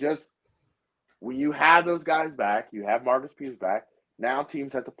when you have those guys back, you have Marcus Peters back, now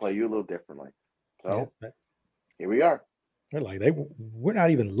teams have to play you a little differently. So here we are. They're like, we're not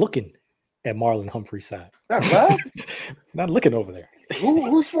even looking at Marlon Humphrey's side. Right? Not looking over there.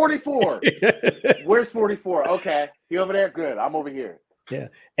 Who's 44? Where's 44? Okay. He over there? Good. I'm over here. Yeah.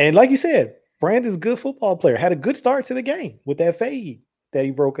 And like you said, Brandon's a good football player. Had a good start to the game with that fade that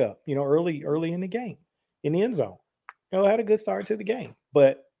he broke up, early in the game, in the end zone. Had a good start to the game.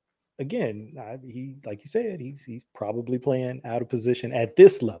 But again, he, like you said, he's probably playing out of position at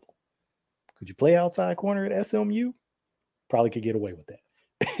this level. Could you play outside corner at SMU? Probably could get away with that.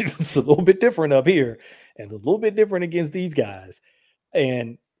 It's a little bit different up here and a little bit different against these guys.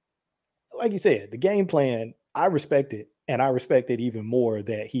 And like you said, the game plan, I respect it. And I respect it even more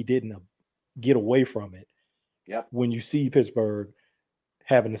that he didn't get away from it. Yep. When you see Pittsburgh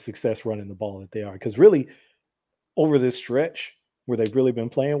having the success running the ball that they are. Because really, over this stretch where they've really been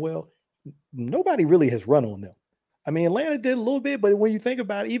playing well, nobody really has run on them. I mean, Atlanta did a little bit, but when you think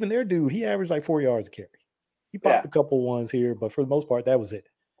about it, even their dude, he averaged like 4 yards a carry. He popped a couple ones here, but for the most part, that was it.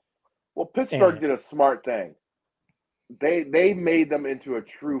 Well, Pittsburgh did a smart thing. They made them into a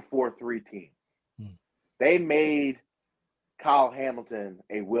true 4-3 team. They made Kyle Hamilton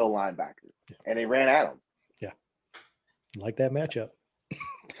a will linebacker, and they ran at him. Yeah. Like that matchup.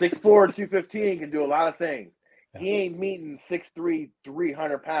 6'4", 215 can do a lot of things. Yeah. He ain't meeting 6'3",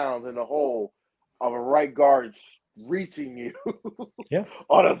 300 pounds in the hole of a right guard reaching you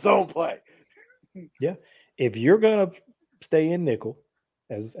on a zone play. Yeah. If you're going to stay in nickel,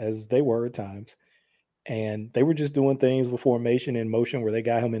 as they were at times, and they were just doing things with formation and motion where they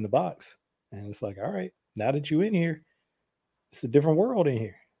got him in the box. And it's like, all right, now that you're in here, it's a different world in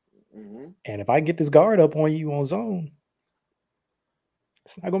here. Mm-hmm. And if I get this guard up on you on zone,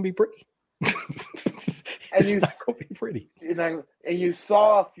 it's not going to be pretty. It's not going to be pretty. And you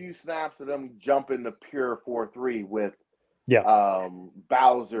saw a few snaps of them jumping the pure 4-3 with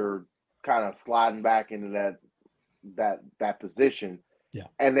Bowser kind of sliding back into that position. Yeah.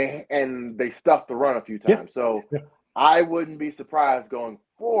 And they stuffed the run a few times. Yeah. So I wouldn't be surprised going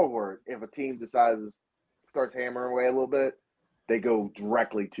forward if a team starts hammering away a little bit, they go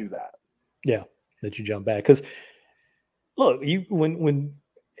directly to that. Yeah, that you jump back. Because look, when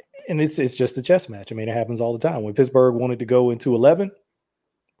it's just a chess match. I mean, it happens all the time. When Pittsburgh wanted to go into 11,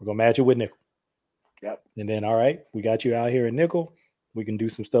 we're gonna match it with nickel. Yep. And then, all right, we got you out here in nickel. We can do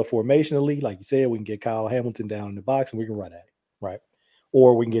some stuff formationally, like you said. We can get Kyle Hamilton down in the box, and we can run at it, right?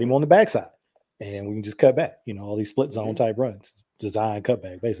 Or we can get him on the backside, and we can just cut back. All these split zone type runs, design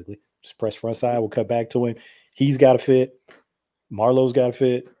cutback, basically. Just press front side. We'll cut back to him. He's got to fit. Marlowe's got to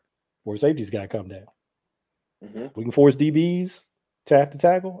fit. Or safety's got to come down. Mm-hmm. We can force DBs to have to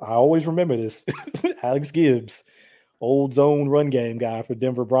tackle. I always remember this. Alex Gibbs, old zone run game guy for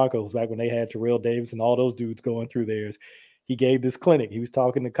Denver Broncos back when they had Terrell Davis and all those dudes going through theirs. He gave this clinic. He was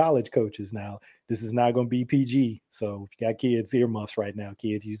talking to college coaches. Now, this is not going to be PG. So if you got kids, earmuffs right now,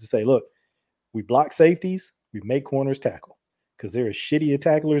 kids used to say, look, we block safeties. We make corners tackle. Because they're as shitty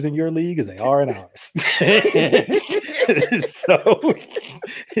tacklers in your league as they are in ours. So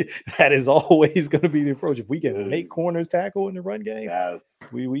that is always going to be the approach. If we can make corners tackle in the run game,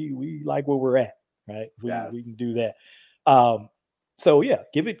 we like where we're at, right? We can do that. So yeah,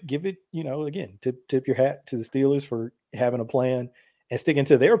 give it, again, tip your hat to the Steelers for having a plan and sticking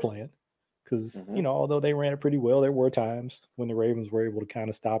to their plan. Because, although they ran it pretty well, there were times when the Ravens were able to kind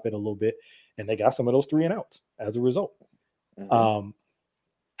of stop it a little bit, and they got some of those 3 and outs as a result.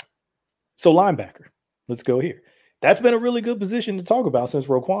 So linebacker, let's go here. That's been a really good position to talk about since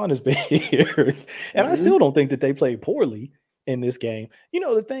Roquan has been here. And I still don't think that they played poorly in this game.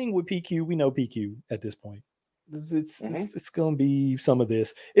 The thing with PQ, we know PQ at this point. It's going to be some of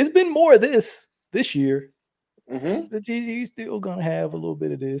this. It's been more of this year. The GG still going to have a little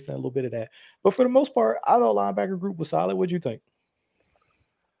bit of this and a little bit of that. But for the most part, I thought linebacker group was solid. What do you think?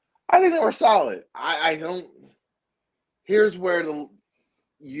 I think they were solid. I don't. Here's where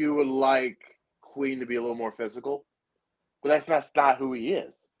you would like Queen to be a little more physical, but that's not who he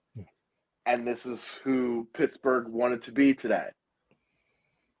is. And this is who Pittsburgh wanted to be today.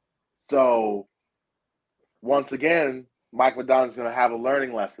 So, once again, Mike Macdonald's going to have a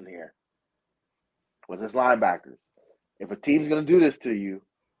learning lesson here with his linebackers. If a team's going to do this to you,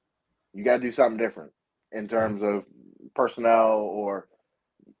 you got to do something different in terms of personnel, or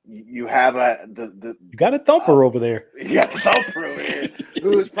you have you got a thumper over there. You got the thumper over here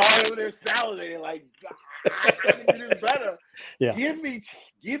who is probably over there salivating like, I can do this better. Yeah. Give me.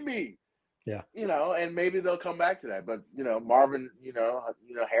 Yeah. And maybe they'll come back to that. But Marvin,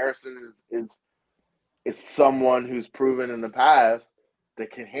 Harrison is someone who's proven in the past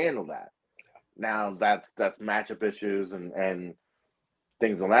that can handle that. Now that's matchup issues and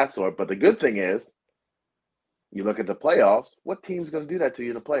things on that sort. But the good thing is, you look at the playoffs, what team's going to do that to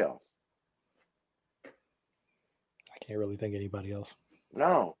you in the playoffs? I can't really think of anybody else.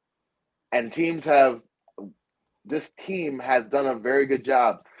 No. And this team has done a very good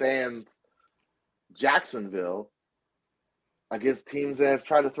job, sans Jacksonville, against teams that have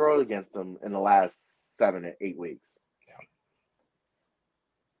tried to throw it against them in the last 7 to 8 weeks. Yeah.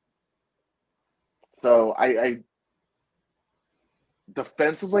 So I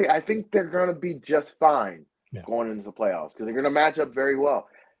defensively, I think they're going to be just fine going into the playoffs because they're going to match up very well.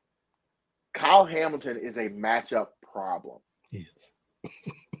 Kyle Hamilton is a matchup problem. He is.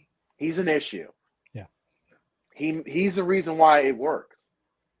 He's an issue. Yeah. He's the reason why it works.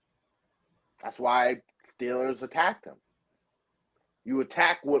 That's why Steelers attacked him. You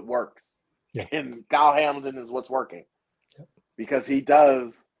attack what works. Yeah. And Kyle Hamilton is what's working. Yep. Because he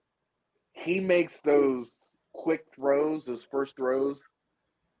makes those quick throws, those first throws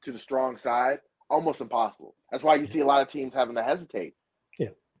to the strong side, almost impossible. That's why you see a lot of teams having to hesitate.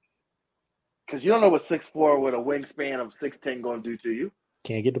 Yeah. Because you don't know what 6'4" with a wingspan of 6'10" going to do to you.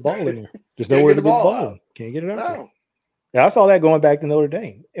 Can't get the ball in there. There's nowhere to get the ball in. Can't get it out there. Yeah, I saw that going back to Notre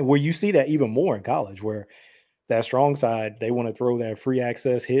Dame, and where you see that even more in college, where that strong side, they want to throw that free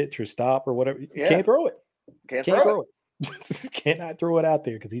access hitch or stop or whatever. You can't throw it. Can't throw it. Cannot throw it out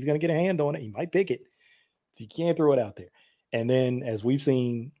there because he's going to get a hand on it. He might pick it. So you can't throw it out there. And then, as we've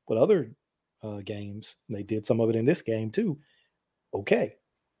seen with other games, they did some of it in this game too. Okay,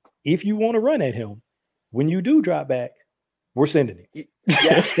 if you want to run at him, when you do drop back, we're sending him.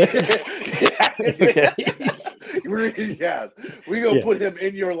 Yeah. Yeah. We're going to put him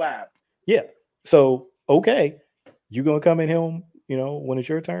in your lap. Yeah. So, okay, you're going to come in him, when it's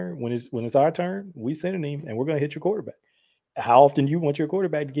your turn. When it's our turn, we sending him, and we're going to hit your quarterback. How often do you want your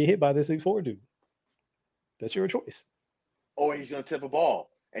quarterback to get hit by this 6'4" dude? That's your choice. Or he's going to tip a ball,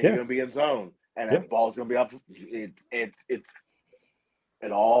 and you're going to be in zone, and that ball's going to be up.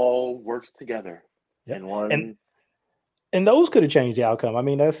 It all works together in one. And those could have changed the outcome. I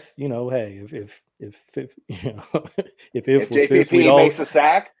mean, that's, hey, if JPP makes a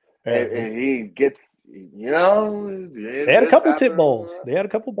sack and he gets, they had a couple tip balls. They had a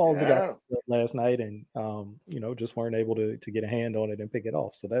couple balls that got last night, and just weren't able to get a hand on it and pick it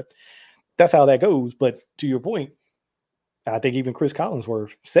off. So that's how that goes. But to your point, I think even Chris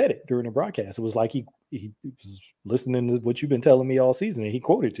Collinsworth said it during the broadcast. It was like he was listening to what you've been telling me all season, and he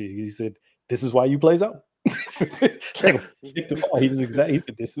quoted to you. He said, "This is why you play zone." He said,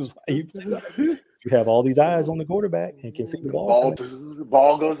 "This is why you play zone. You have all these eyes on the quarterback and can see the ball. The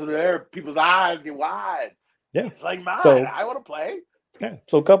ball goes in the air. People's eyes get wide. Yeah, it's like mine. So, I want to play. Yeah.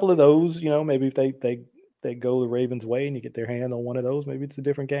 So a couple of those, maybe if they go the Ravens' way and you get their hand on one of those, maybe it's a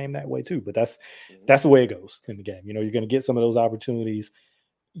different game that way too. But that's the way it goes in the game. You're going to get some of those opportunities.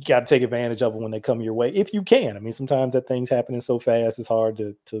 You got to take advantage of them when they come your way, if you can. I mean, sometimes that thing's happening so fast, it's hard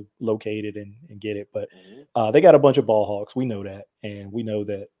to locate it and get it. But they got a bunch of ball hawks. We know that. And we know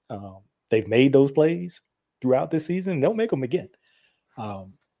that they've made those plays. throughout this season. And they'll make them again.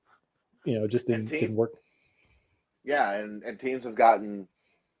 Just didn't work. Yeah, and teams have gotten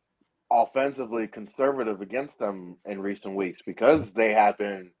offensively conservative against them in recent weeks because they have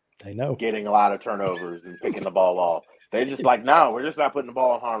been getting a lot of turnovers and picking the ball off. They just no, we're just not putting the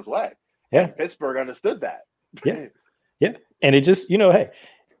ball in harm's way. Yeah. And Pittsburgh understood that. Yeah. Yeah. And it just, hey,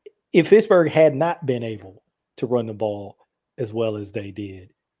 if Pittsburgh had not been able to run the ball as well as they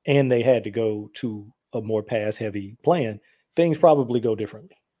did, and they had to go to a more pass-heavy plan, things probably go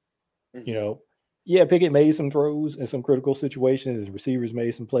differently. Mm-hmm. Pickett made some throws in some critical situations. His receivers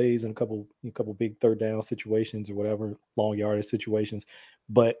made some plays in a couple big third down situations or whatever, long yardage situations.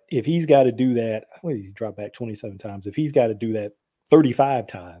 But if he's got to do that, he dropped back 27 times. If he's got to do that 35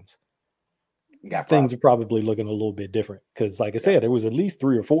 times, things are probably looking a little bit different. Because, like I said, there was at least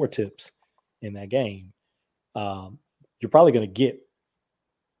 3 or 4 tips in that game. You're probably going to get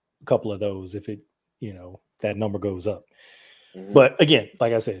a couple of those if it, that number goes up. Mm-hmm. But again,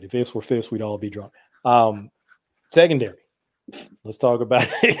 like I said, if ifs were fifths, we'd all be drunk. Secondary. Let's talk about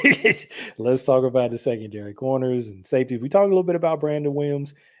it. Let's talk about the secondary, corners and safeties. We talked a little bit about Brandon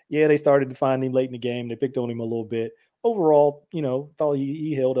Williams. Yeah, they started to find him late in the game. They picked on him a little bit. Overall, thought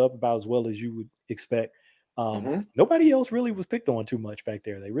he held up about as well as you would expect. Nobody else really was picked on too much back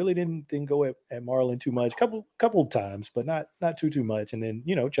there. They really didn't go at Marlon too much. Couple times, but not too much. And then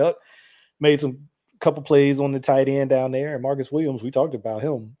Chuck made some couple plays on the tight end down there, and Marcus Williams, we talked about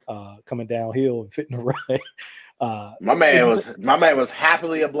him coming downhill and fitting the run. My man was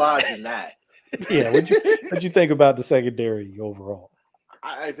happily obliging that. Yeah, what'd you think about the secondary overall?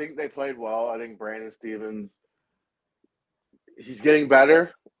 I think they played well. I think Brandon Stephens, he's getting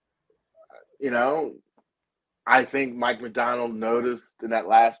better. I think Mike McDonald noticed in that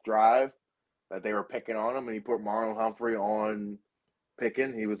last drive that they were picking on him, and he put Marlon Humphrey on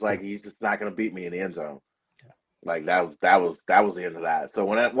Picking. He was like, he's just not going to beat me in the end zone. Like that was the end of that. So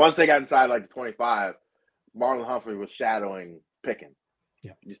once they got inside like the 25, Marlon Humphrey was shadowing Picking.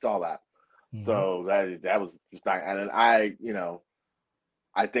 Yeah, you saw that. Mm-hmm. So that was just not. And then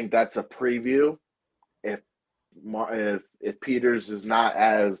I think that's a preview. If Peters is not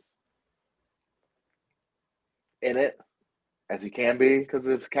as in it as he can be because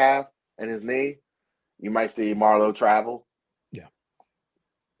of his calf and his knee, you might see Marlo travel.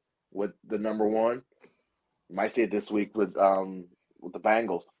 With the number 1, you might see it this week with the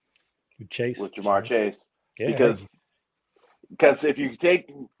Bengals, with Jamar Chase, because if you take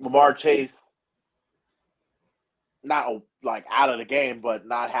Lamar Chase, not like out of the game, but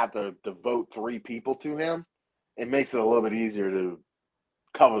not have to devote 3 people to him, it makes it a little bit easier to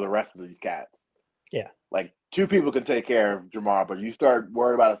cover the rest of these cats. Yeah, like 2 people can take care of Jamar, but you start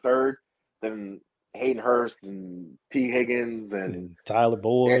worrying about a third, then Hayden Hurst and T. Higgins and Tyler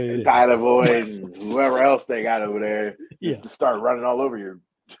Boyd and whoever else they got over there to start running all over you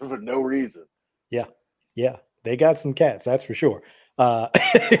for no reason. Yeah, they got some cats, that's for sure. I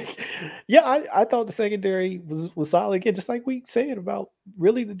thought the secondary was solid again, just like we said about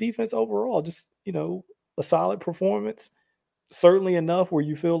really the defense overall. Just a solid performance, certainly enough where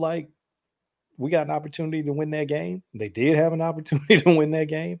you feel like we got an opportunity to win that game. They did have an opportunity to win that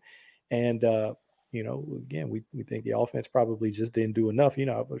game, and again, we think the offense probably just didn't do enough.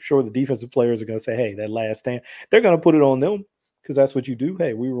 I'm sure the defensive players are going to say, hey, that last stand, they're going to put it on them because that's what you do.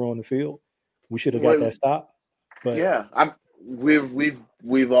 Hey, we were on the field. We should have got that stop. But yeah,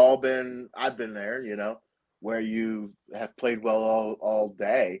 we've all been, I've been there, where you have played well all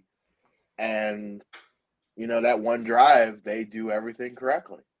day. And, that one drive, they do everything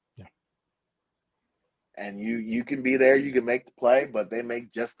correctly. Yeah. And you can be there, you can make the play, but they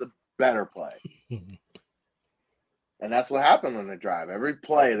make just the better play. And that's what happened on the drive. Every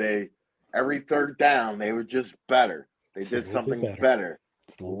play, every third down, they were just better. They did something better.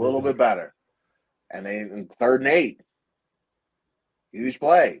 A little bit better. And they in 3rd and 8, huge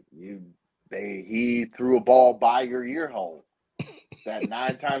play. He threw a ball by your ear hole that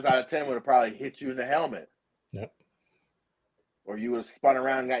 9 times out of 10 would have probably hit you in the helmet. Yep. Or you would have spun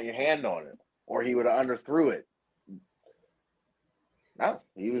around and got your hand on it. Or he would have underthrew it. No,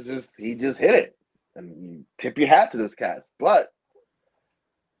 he just hit it. And you tip your hat to this cat. But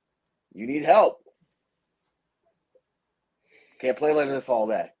you need help. Can't play like this all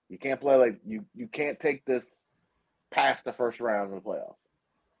day. You can't play like you can't take this past the first round of the playoffs.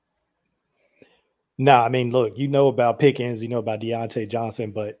 No, I mean, look, about Pickens, about Deontay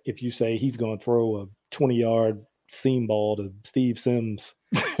Johnson, but if you say he's going to throw a 20-yard seam ball to Steve Sims,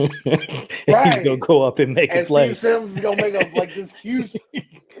 right. He's going to go up and make a play. Steve Sims is going to make like this huge.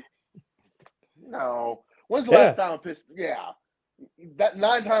 No. When's the last time Pittsburgh? Yeah. That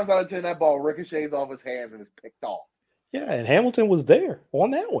 9 times out of 10, that ball ricochets off his hands and is picked off. Yeah, and Hamilton was there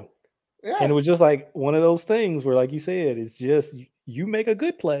on that one. Yeah. And it was just like one of those things where, like you said, it's just you make a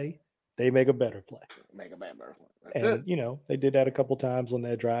good play, they make a better play. Make a better play. And they did that a couple times on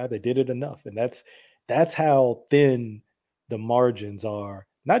that drive. They did it enough. And that's how thin the margins are,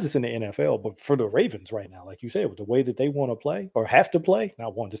 not just in the NFL, but for the Ravens right now. Like you said, with the way that they want to play or have to play,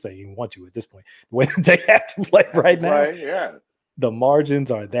 not want to say even want to at this point, the way that they have to play right now. Right, yeah. The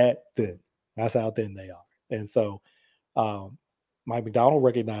margins are that thin. That's how thin they are. And so Mike Macdonald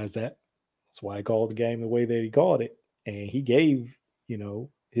recognized that. That's why he called the game the way that he called it. And he gave,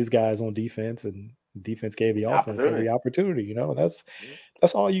 his guys on defense, and defense gave the offense every opportunity.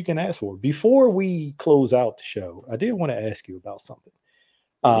 That's all you can ask for. Before we close out the show, I did want to ask you about something.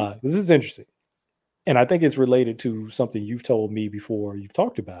 This is interesting. And I think it's related to something you've told me before. You've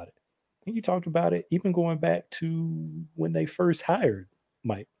talked about it. I think you talked about it even going back to when they first hired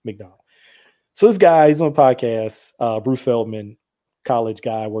Mike Macdonald. So this guy, he's on a podcast, Bruce Feldman, college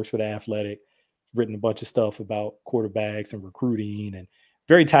guy, works for The Athletic, written a bunch of stuff about quarterbacks and recruiting and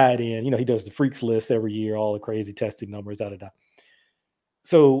very tied in. He does the freaks list every year, all the crazy testing numbers,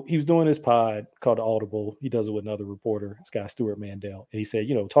 So he was doing this pod called The Audible. He does it with another reporter, this guy, Stuart Mandel. And he said,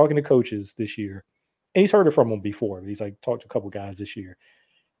 talking to coaches this year, and he's heard it from them before, but he's like, talked to a couple guys this year.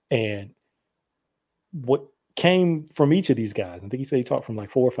 And what came from each of these guys, I think he said he talked from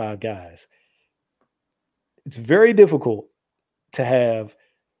like 4 or 5 guys. It's very difficult to have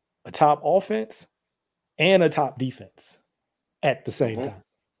a top offense and a top defense at the same time.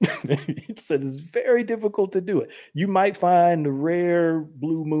 He said it's very difficult to do it. You might find a rare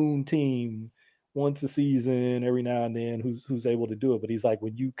blue moon team once a season, every now and then, who's able to do it. But he's like,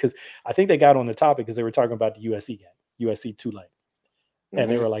 because I think they got on the topic because they were talking about the USC game, USC Tulane. And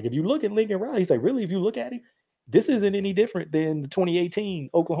they were like, if you look at Lincoln Riley, he's like, really, if you look at him, this isn't any different than the 2018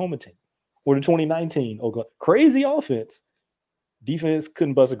 Oklahoma team or the 2019 Oklahoma. Crazy offense. Defense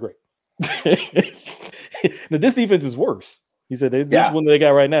couldn't bust a grape. Now, this defense is worse. He said this one they got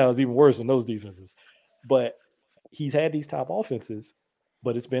right now is even worse than those defenses. But he's had these top offenses,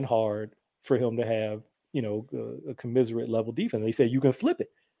 but it's been hard for him to have, a commiserate level defense. They say you can flip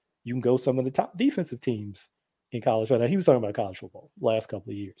it. You can go some of the top defensive teams in college right now. He was talking about college football last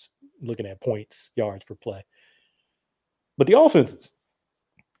couple of years, looking at points, yards per play. But the offenses,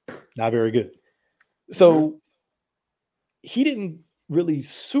 not very good. So he didn't really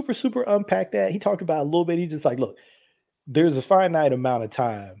super unpack that. He talked about it a little bit. He just like, look, there's a finite amount of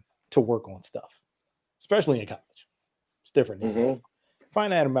time to work on stuff, especially in college. It's different.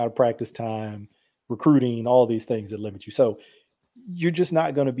 Finite amount of practice time, recruiting, all these things that limit you. So you're just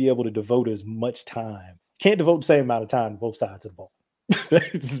not going to be able to devote as much time. Can't devote the same amount of time to both sides of the ball.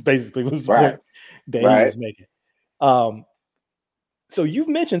 This is basically what's the point that he was making. So you've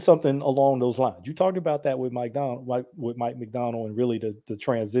mentioned something along those lines. You talked about that with Mike Macdonald, and really the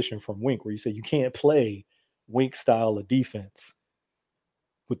transition from Wink, where you say you can't play Wink style of defense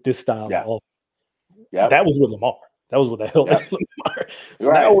with this style of offense. That was with Lamar. That was what the hell that Lamar. So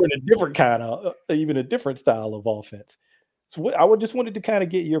now we're in a different kind of, even a different style of offense. So I just wanted to kind of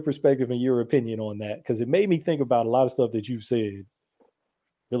get your perspective and your opinion on that, because it made me think about a lot of stuff that you've said,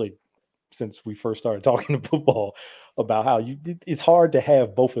 really, since we first started talking to football, about how it's hard to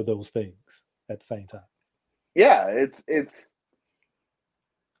have both of those things at the same time. Yeah,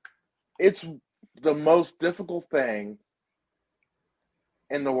 it's the most difficult thing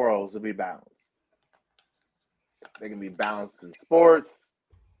in the world is to be balanced. They can be balanced in sports,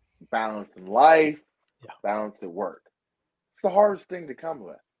 balanced in life, balanced at work. It's the hardest thing to come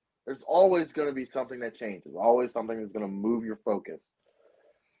with. There's always going to be something that changes, always something that's going to move your focus.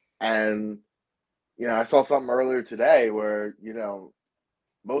 And, I saw something earlier today where,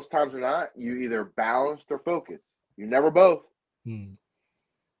 most times or not, you either balanced or focused. You never both. And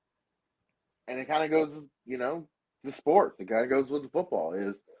it kind of goes, to sports. It kind of goes with the football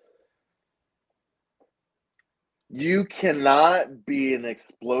is you cannot be an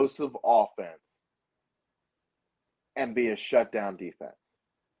explosive offense and be a shutdown defense.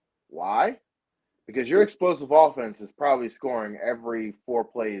 Why? Because your explosive offense is probably scoring every 4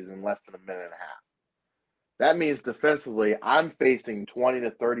 plays in less than a minute and a half. That means defensively, I'm facing 20 to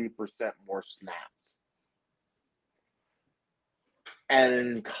 30% more snaps. And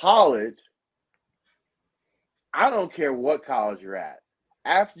in college, I don't care what college you're at.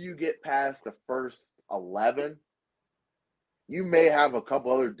 After you get past the first 11, you may have a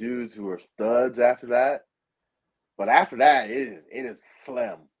couple other dudes who are studs after that. But after that, it is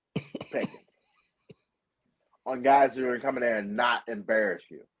slim picking on guys who are coming there and not embarrass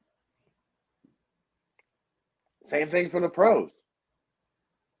you. Same thing for the pros.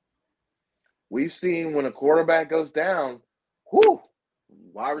 We've seen when a quarterback goes down,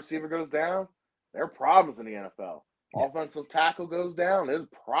 wide receiver goes down, there are problems in the NFL. Yeah. Offensive tackle goes down, there's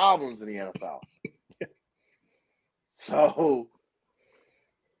problems in the NFL. So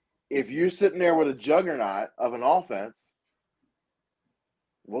if you're sitting there with a juggernaut of an offense,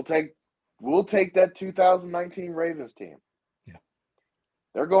 we'll take that 2019 Ravens team. Yeah.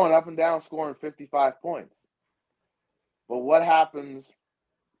 They're going up and down scoring 55 points. But what happens,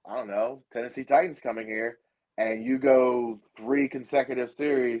 I don't know, Tennessee Titans coming here, and you go 3 consecutive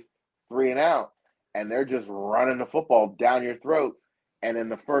series, 3 and out, and they're just running the football down your throat. And in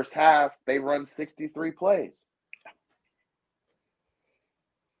the first half, they run 63 plays.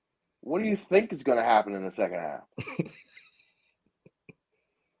 What do you think is going to happen in the second half?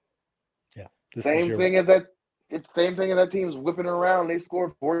 Yeah. Same thing as that team's whipping around. They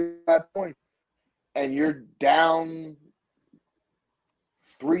scored 45 points, and you're down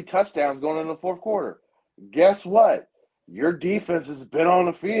 3 touchdowns going into the fourth quarter. Guess what? Your defense has been on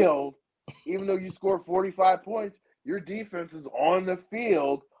the field. Even though you scored 45 points, your defense is on the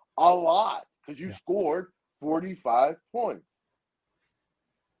field a lot because you scored 45 points.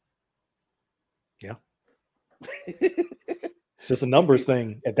 Yeah. It's just a numbers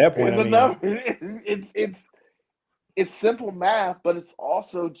thing at that point. It's simple math, but it's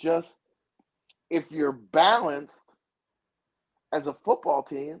also just if you're balanced as a football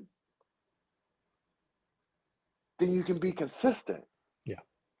team, then you can be consistent. Yeah.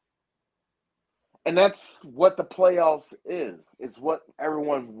 And that's what the playoffs is. It's what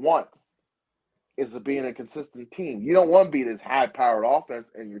everyone wants, is being a consistent team. You don't want to be this high-powered offense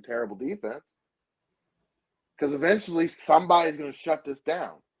and your terrible defense. Because eventually somebody's going to shut this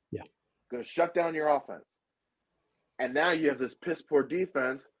down. Yeah. Going to shut down your offense. And now you have this piss-poor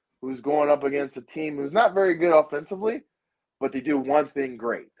defense who's going up against a team who's not very good offensively, but they do one thing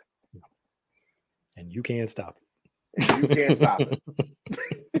great. And you can't stop it. And you can't stop it.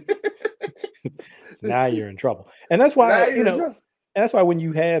 So now you're in trouble. And that's why, and that's why when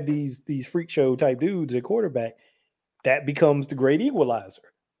you have these freak show type dudes at quarterback, that becomes the great equalizer.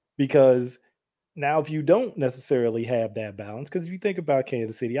 Because now if you don't necessarily have that balance, because if you think about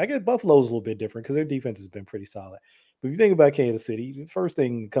Kansas City, I guess Buffalo's a little bit different because their defense has been pretty solid. But if you think about Kansas City, the first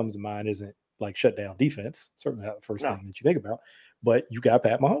thing that comes to mind isn't like shut down defense. Certainly not the first thing that you think about. But you got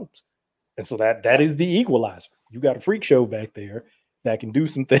Pat Mahomes. And so that is the equalizer. You got a freak show back there that can do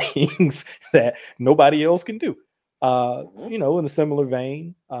some things that nobody else can do. In a similar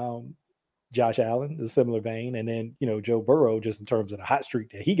vein, Josh Allen is a similar vein. And then, Joe Burrow, just in terms of the hot streak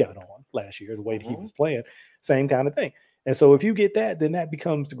that he got on last year, the way that he was playing, same kind of thing. And so if you get that, then that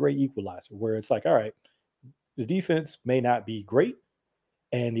becomes the great equalizer where it's like, all right, the defense may not be great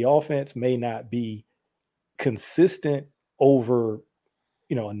and the offense may not be consistent over,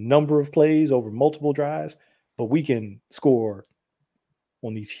 a number of plays over multiple drives, but we can score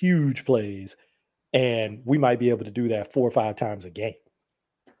on these huge plays and we might be able to do that 4 or 5 times a game.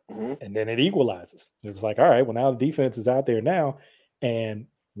 And then it equalizes. It's like, all right, well, now the defense is out there now and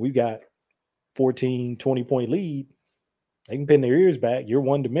we've got 14, 20-point lead. They can pin their ears back. You're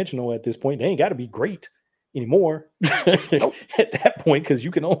one-dimensional at this point. They ain't got to be great anymore at that point because you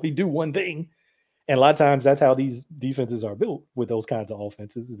can only do one thing. And a lot of times that's how these defenses are built with those kinds of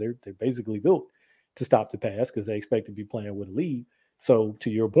offenses. They're basically built to stop the pass because they expect to be playing with a lead. So to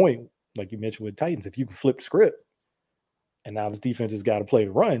your point, like you mentioned with Titans, if you can flip the script and now this defense has got to play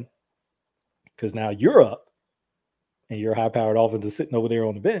the run because now you're up and your high-powered offense is sitting over there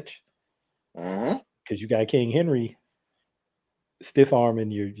on the bench because you got King Henry stiff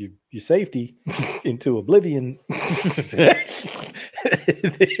arming your safety into oblivion.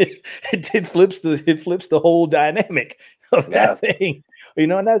 It flips the whole dynamic of that thing.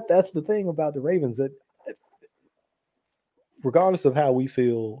 And that's the thing about the Ravens, that regardless of how we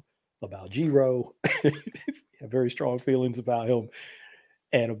feel about Giro, have very strong feelings about him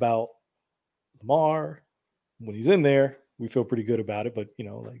and about Lamar. When he's in there, we feel pretty good about it. But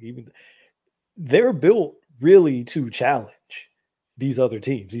even they're built really to challenge these other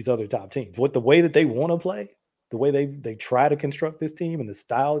teams, these other top teams. What the way that they want to play, the way they try to construct this team and the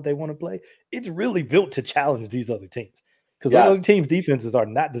style that they want to play, it's really built to challenge these other teams. Because other teams' defenses are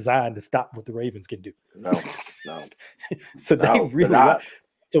not designed to stop what the Ravens can do. No. So they really are.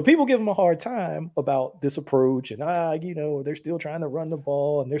 So people give them a hard time about this approach and, they're still trying to run the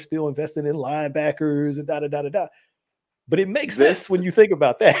ball and they're still investing in linebackers and da-da-da-da-da. But it makes sense when you think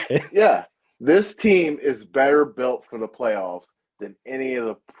about that. Yeah. This team is better built for the playoffs than any of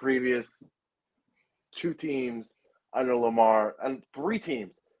the previous 2 teams under Lamar and 3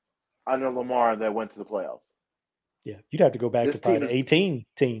 teams under Lamar that went to the playoffs. Yeah, you'd have to go back to probably the 18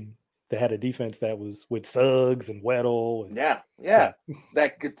 team They had a defense that was with Suggs and Weddle. And, yeah.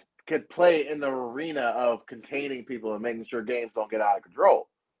 That could play in the arena of containing people and making sure games don't get out of control,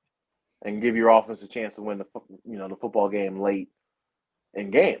 and give your offense a chance to win the football game late in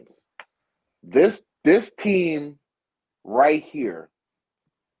games. This team right here,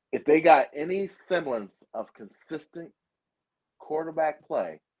 if they got any semblance of consistent quarterback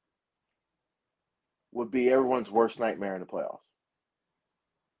play, would be everyone's worst nightmare in the playoffs.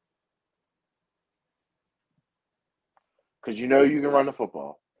 Because you can run the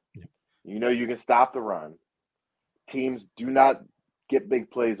football. Yep. You can stop the run. Teams do not get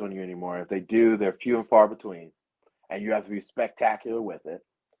big plays on you anymore. If they do, they're few and far between. And you have to be spectacular with it.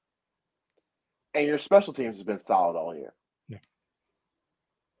 And your special teams has been solid all year. Yeah.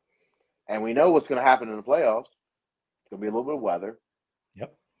 And we know what's going to happen in the playoffs. It's going to be a little bit of weather.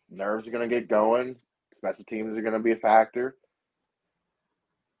 Yep. Nerves are going to get going. Special teams are going to be a factor.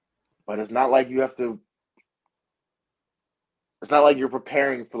 But it's not like you have to – it's not like you're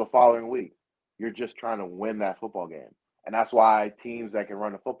preparing for the following week. You're just trying to win that football game. And that's why teams that can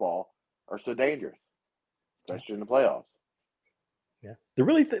run the football are so dangerous, especially in the playoffs. Yeah. The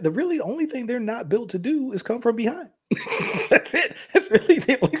really only thing they're not built to do is come from behind. That's it. That's really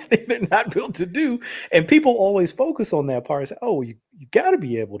the only thing they're not built to do. And people always focus on that part and say, oh, you got to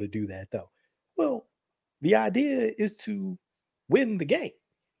be able to do that, though. Well, the idea is to win the game,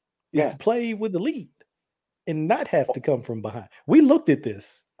 is to play with the lead and not have to come from behind. We looked at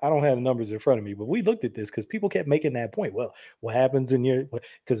this. I don't have the numbers in front of me, but we looked at this because people kept making that point. Well, what happens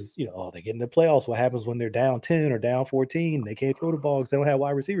because they get in the playoffs. What happens when they're down 10 or down 14? They can't throw the ball because they don't have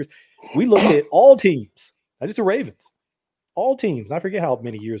wide receivers. We looked at all teams, not just the Ravens, all teams. I forget how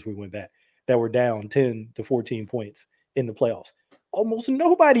many years we went back that were down 10 to 14 points in the playoffs. Almost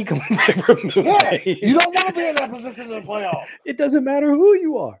nobody comes back from those games. You don't want to be in that position in the playoffs. It doesn't matter who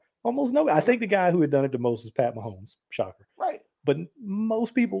you are. Almost nobody. I think the guy who had done it the most is Pat Mahomes. Shocker. Right. But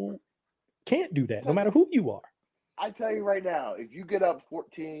most people can't do that, no matter who you are. I tell you right now, if you get up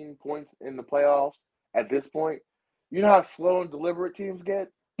 14 points in the playoffs at this point, you know how slow and deliberate teams get?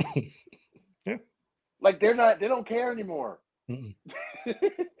 Yeah. Like they don't care anymore.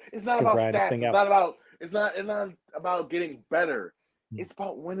 It's not about stats. It's not about getting better. It's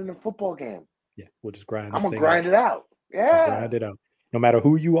about winning a football game. Yeah, we'll just grind. I'm gonna grind it out. Yeah, grind it out. No matter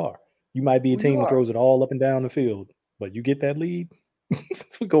who you are, you might be a team that throws it all up and down the field, but you get that lead.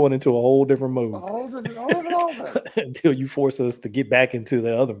 We're going into a whole different mode. Until you force us to get back into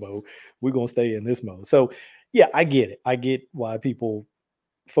the other mode, we're gonna stay in this mode. So, yeah, I get it. I get why people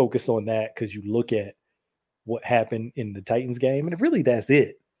focus on that because you look at what happened in the Titans game, and really that's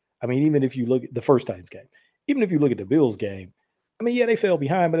it. I mean, even if you look at the first Titans game, even if you look at the Bills game, I mean, yeah, they fell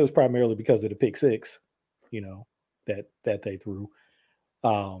behind, but it was primarily because of the pick six, that they threw.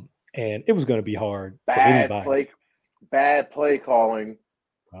 And it was going to be hard for anybody. Bad play calling.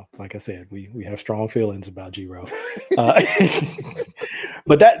 Well, like I said, we have strong feelings about Giro.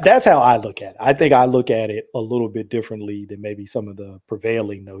 But that's how I look at it. I think I look at it a little bit differently than maybe some of the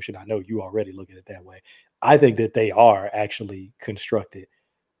prevailing notion. I know you already look at it that way. I think that they are actually constructed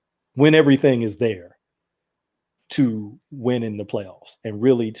when everything is there to win in the playoffs and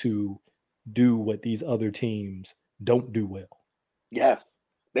really to do what these other teams don't do well. Yes,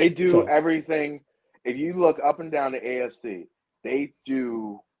 they do everything. If you look up and down the AFC, they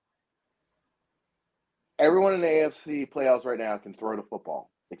do. Everyone in the AFC playoffs right now can throw the football,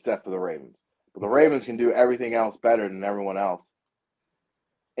 except for the Ravens. But the Ravens can do everything else better than everyone else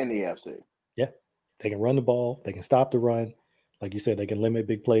in the AFC. Yeah, they can run the ball. They can stop the run. Like you said, they can limit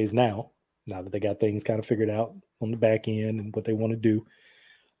big plays now that they got things kind of figured out on the back end and what they want to do.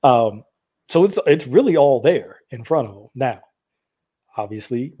 So it's really all there in front of them. Now,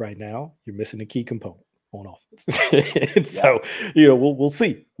 obviously, right now, you're missing a key component on offense. So, we'll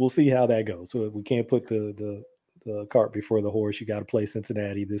see. We'll see how that goes. So we can't put the cart before the horse. You got to play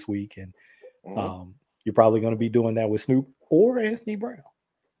Cincinnati this week. And you're probably going to be doing that with Snoop or Anthony Brown.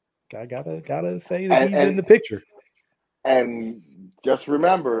 I gotta say that he's in the picture. And just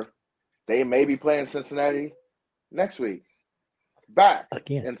remember, they may be playing Cincinnati next week. Back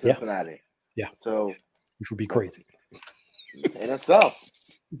again in Cincinnati. Yeah. So which would be crazy. In itself.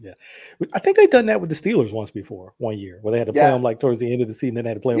 Yeah. I think they've done that with the Steelers once before, one year, where they had to play them like towards the end of the season, then they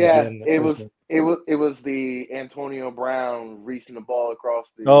had to play them again. It was the Antonio Brown reaching the ball across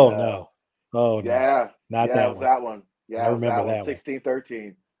the no. Yeah. Not that one. That one. Yeah, I remember that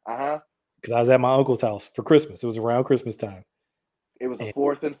 16-13. Because I was at my uncle's house for Christmas. It was around Christmas time. It was a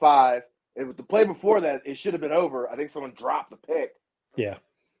 4th and 5. It was the play before that. It should have been over. I think someone dropped the pick. Yeah.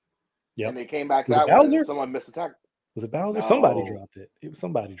 And they came back that way. Someone missed the tackle. Was it Bowser? Somebody No. dropped it. It was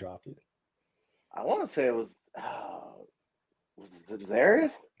somebody dropped it. I want to say it was it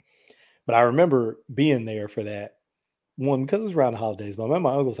Zarius? But I remember being there for that one because it was around the holidays. But I'm at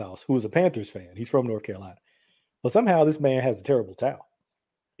my uncle's house, who was a Panthers fan. He's from North Carolina. But somehow this man has a terrible towel.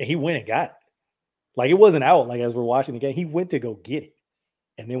 And he went and got it. Like it wasn't out, like as we're watching the game. He went to go get it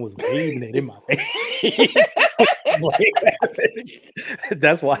and then was waving it in my face.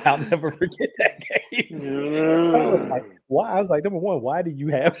 That's why I'll never forget that game. I was like, why? I was like, number one, why do you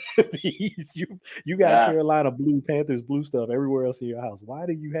have these? You got Carolina blue, Panthers blue stuff everywhere else in your house. Why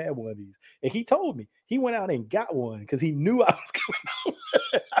do you have one of these? And he told me he went out and got one because he knew I was coming over.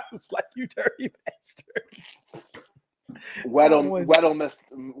 I was like, you dirty bastard. Weddle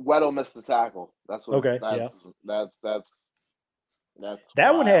missed the tackle. That's what. Okay, That's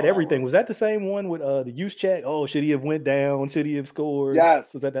that one had everything. Was that the same one with the use check? Oh, should he have went down? Should he have scored?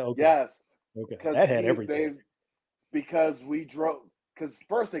 Yes. Was that okay? Yes. Okay. That had everything. Because we drove. Because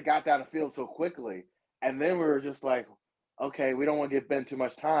first they got down the field so quickly, and then we were just like, okay, we don't want to give Ben too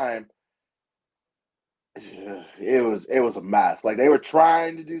much time. It was a mess. Like they were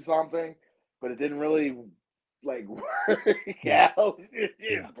trying to do something, but it didn't really like work out.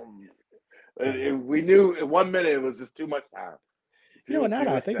 We knew in 1 minute it was just too much time. Now that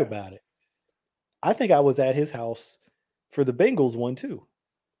I think about it, I think I was at his house for the Bengals one too.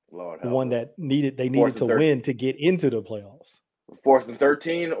 Lord, the one that needed to win to get into the playoffs. 4th and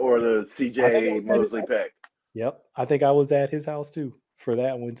 13 or the CJ Mosley pick? Yep. I think I was at his house too for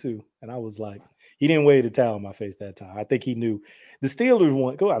that one too. And I was like, he didn't wave the towel in my face that time. I think he knew the Steelers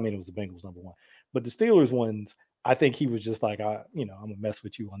one. I mean, it was the Bengals number one, but the Steelers ones, I think he was just like, I'm gonna mess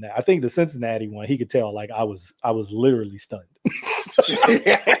with you on that. I think the Cincinnati one, he could tell like I was literally stunned. I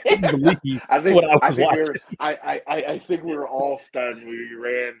think we were all stunned. We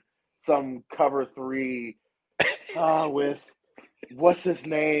ran some cover 3 with what's his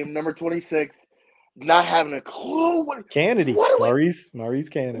name, number 26, not having a clue what Kennedy. Maurice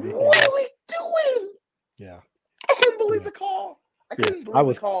Kennedy. What are we doing? Yeah. I couldn't believe the call. I couldn't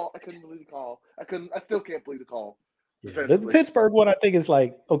believe the call. I still can't believe the call. Yeah. The Pittsburgh one, I think, is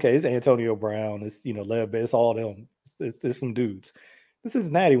like, okay, it's Antonio Brown, it's Lev, it's all them. It's some dudes. The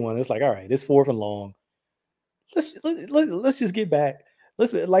Cincinnati one, it's like, all right, it's 4th and long. Let's just get back.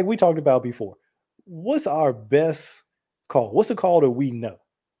 Like we talked about before. What's our best call? What's the call that we know?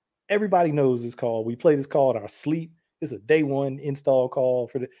 Everybody knows this call. We play this call in our sleep. It's a day one install call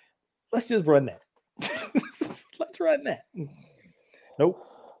for the. Let's just run that. Let's run that. Nope.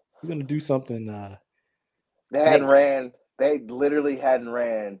 We're gonna do something. They literally hadn't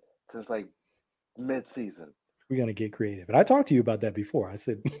ran since like mid-season. We're gonna get creative, and I talked to you about that before. I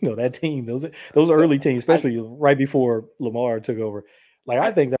said, that team, those early teams, especially right before Lamar took over. Like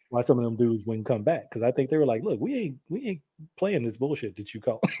I think that's why some of them dudes wouldn't come back because I think they were like, "Look, we ain't playing this bullshit that you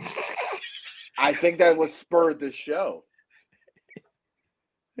call." I think that was spurred this show.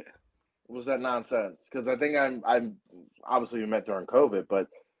 Was that nonsense? Because I think I'm obviously we met during COVID, but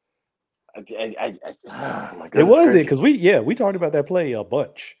it was it because we talked about that play a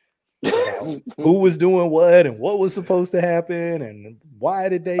bunch. Who was doing what and what was supposed to happen and why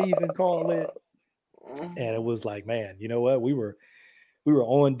did they even call it? And it was like, man, you know what? We were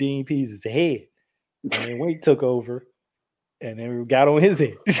on Dean Pease's head, and then Wake took over, and then we got on his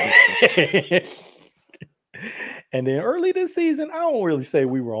head. And then early this season, I don't really say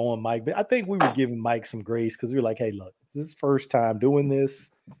we were on Mike, but I think we were giving Mike some grace because we were like, hey, look, this is first time doing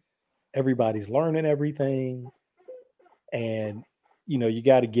this. Everybody's learning everything. And, you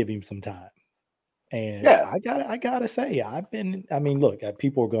got to give him some time. And I gotta say, look,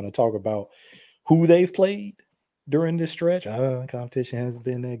 people are going to talk about who they've played during this stretch. Competition hasn't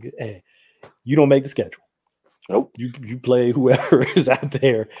been that good. Hey, you don't make the schedule. Nope. You play whoever is out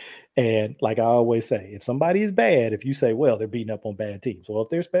there. And like I always say, if somebody is bad, if you say, well, they're beating up on bad teams. Well,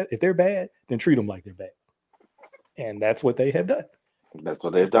 if they're bad, then treat them like they're bad. And that's what they have done. That's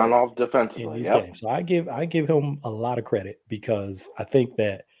what they've done all defensively in these games. So I give him a lot of credit because I think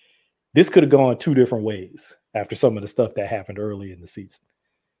that this could have gone 2 different ways after some of the stuff that happened early in the season.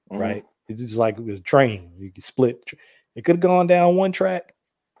 Mm-hmm. Right? It's just like it was a train. You can split. It could have gone down one track.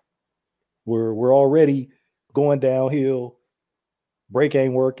 We're already going downhill. Brake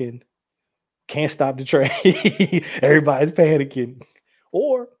ain't working. Can't stop the train. Everybody's panicking.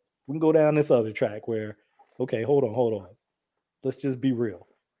 Or we can go down this other track where, okay, hold on. Let's just be real.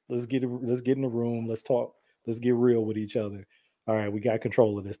 Let's get in the room. Let's talk. Let's get real with each other. All right, we got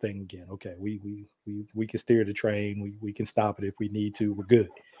control of this thing again. Okay, we can steer the train. We can stop it if we need to. We're good.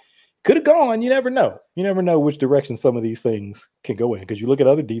 Could have gone. You never know. You never know which direction some of these things can go in because you look at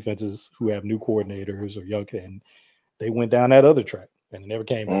other defenses who have new coordinators or young, and They went down that other track and never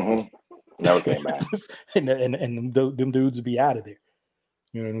came back. Mm-hmm. Never came back. and them dudes would be out of there.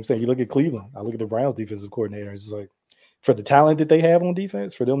 You know what I'm saying? You look at Cleveland. I look at the Browns defensive coordinator. It's just like, for the talent that they have on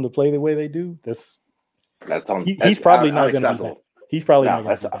defense, for them to play the way they do, he's probably not going to be back. He's probably not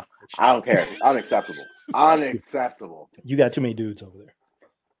going to be back. I don't care. Unacceptable. Unacceptable. You got too many dudes over there.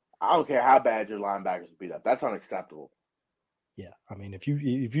 I don't care how bad your linebackers beat up. That's unacceptable. Yeah, I mean, if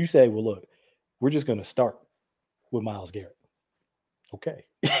you say, well, look, we're just going to start with Myles Garrett. Okay.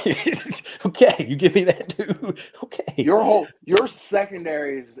 Okay, you give me that dude. Okay. Your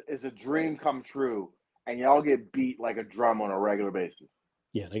secondary is a dream come true, and y'all get beat like a drum on a regular basis.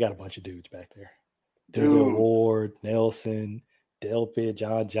 Yeah, they got a bunch of dudes back there. Denzel Ward, Nelson, Delpit,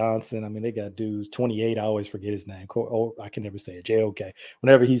 John Johnson. I mean, they got dudes. 28, I always forget his name. I can never say it. JOK.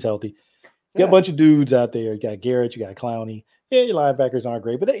 Whenever he's healthy. You got a bunch of dudes out there. You got Garrett, you got Clowney. Yeah, your linebackers aren't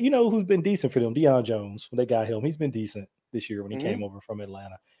great, but you know who's been decent for them? Deion Jones. When they got him, he's been decent this year when he came over from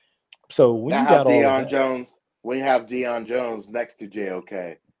Atlanta. So when you got Deion Jones, when you have Deion Jones next to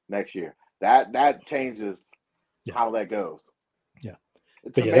JOK next year, that changes how that goes. Yeah,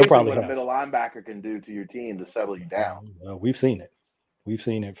 it's amazing what a middle linebacker can do to your team to settle you down. Well, we've seen it. We've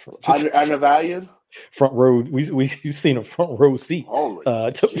seen it. Undervalued? Front row. We've seen a front row seat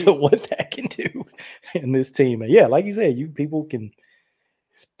to what that can do in this team. And yeah, like you said, people can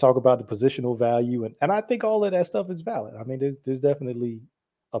talk about the positional value. And I think all of that stuff is valid. I mean, there's definitely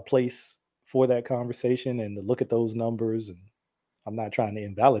a place for that conversation and to look at those numbers. And I'm not trying to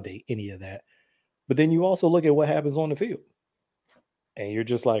invalidate any of that. But then you also look at what happens on the field. And you're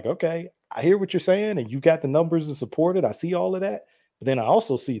just like, okay, I hear what you're saying. And you got the numbers to support it. I see all of that. But then I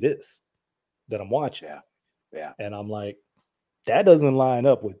also see this that I'm watching. Yeah. And I'm like, that doesn't line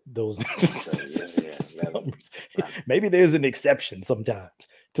up with those numbers. Maybe there's an exception sometimes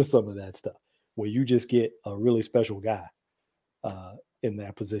to some of that stuff where you just get a really special guy in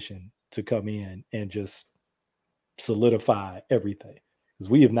that position to come in and just solidify everything. Because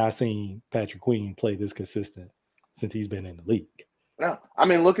we have not seen Patrick Queen play this consistent since he's been in the league. No, I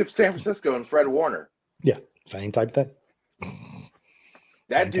mean, look at San Francisco and Fred Warner. Yeah, same type thing.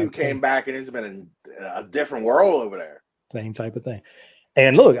 That dude came back and it's been in a different world over there. Same type of thing.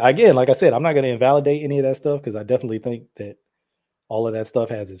 And look, again, like I said, I'm not going to invalidate any of that stuff because I definitely think that all of that stuff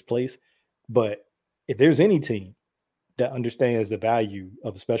has its place. But if there's any team that understands the value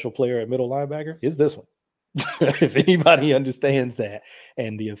of a special player at middle linebacker, it's this one. If anybody understands that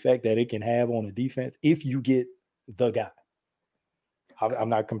and the effect that it can have on a defense, if you get the guy. I'm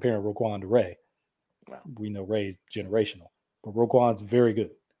not comparing Roquan to Ray. No. We know Ray's generational. But Roquan's very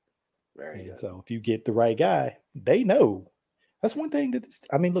good. Very good. So if you get the right guy, they know. Very thing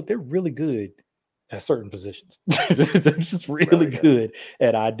that look, they're really good at certain positions. They're just really good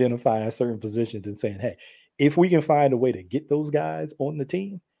at identifying certain positions and saying, hey, if we can find a way to get those guys on the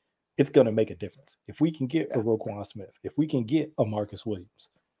team, it's going to make a difference. If we can get a Roquan Smith, if we can get a Marcus Williams,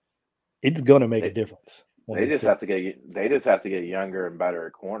 it's going to make a difference. They just have to get younger and better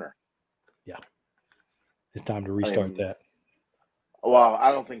at corner. Yeah. It's time to restart that. Well,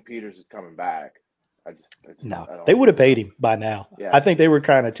 I don't think Peters is coming back. They would have paid him by now. Yeah. I think they were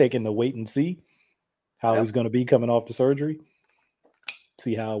kind of taking the wait and see how he's going to be coming off the surgery.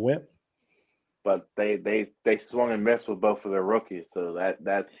 See how it went. But they swung and missed with both of their rookies, so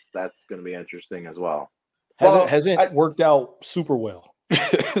that's going to be interesting as well. Hasn't worked out super well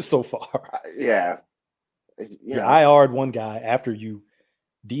so far. Yeah. I IR'd one guy after you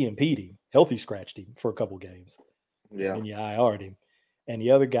DMP'd him, healthy scratched him for a couple games. Yeah. And you IR'd him. And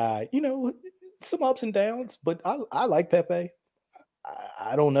the other guy, some ups and downs, but I like Pepe.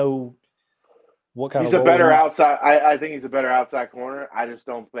 I don't know what kind he's of a better outside. I think he's a better outside corner. I just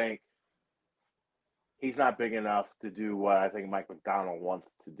don't think he's not big enough to do what I think Mike McDonald wants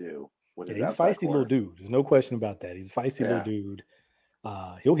to do. He's a feisty little dude. There's no question about that. He's a feisty little dude.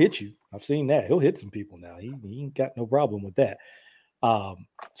 He'll hit you. I've seen that. He'll hit some people now. He ain't got no problem with that.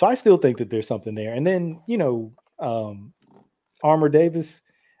 So I still think that there's something there. And then, Armour Davis,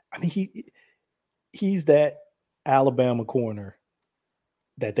 he's that Alabama corner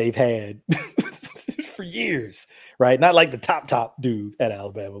that they've had for years, right? Not like the top dude at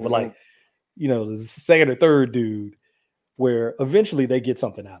Alabama, but like, the second or third dude where eventually they get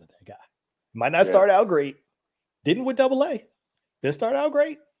something out of that guy. Might not start out great. Didn't with AA. Didn't start out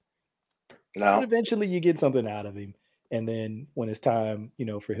great. No. But eventually you get something out of him. And then when it's time,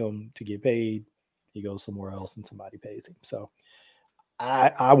 for him to get paid, he goes somewhere else and somebody pays him. So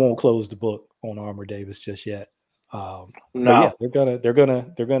I won't close the book on Armour Davis just yet. No, yeah, they're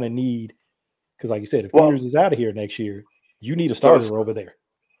gonna need, because like you said, if Peters is out of here next year, you need a starter over there.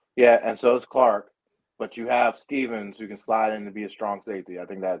 Yeah, and so is Clark. but you have Stevens who can slide in and be a strong safety. I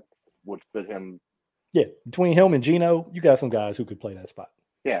think that would fit him. Yeah, between him and Geno, you got some guys who could play that spot.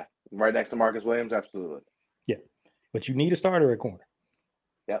 Yeah, right next to Marcus Williams, absolutely. Yeah, but you need a starter at corner.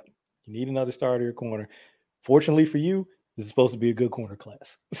 Yep. You need another starter at corner. Fortunately for you, this is supposed to be a good corner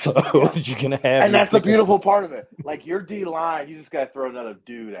class. So you're going to have. And that's the beautiful part of it. Like your D line, you just got to throw another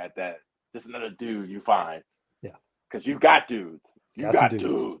dude at that. Just another dude you find. Yeah. Because you've got dudes. You got dudes.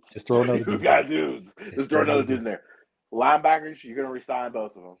 dudes. Just throw another dude. You got dudes. Just throw another dude in there. Linebackers, you're going to re-sign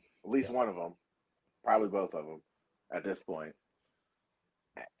both of them. At least one of them. Probably both of them at this point.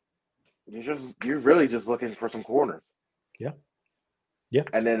 You're really just looking for some corners. Yeah. Yeah.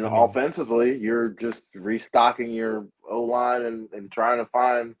 And then offensively, you're just restocking your O-line and trying to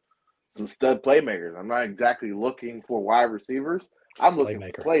find some stud playmakers. I'm not exactly looking for wide receivers. I'm looking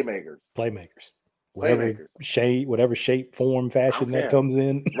for playmakers. Whatever shape, form, fashion that comes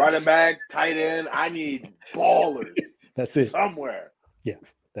in. Running back, tight end. I need ballers. That's it. Somewhere. Yeah,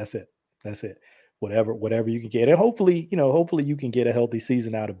 that's it. Whatever you can get. And hopefully you can get a healthy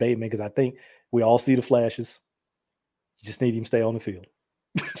season out of Bateman, because I think we all see the flashes. You just need him to stay on the field.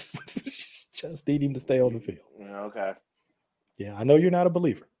 Just need him to stay on the field. Yeah, okay. Yeah, I know you're not a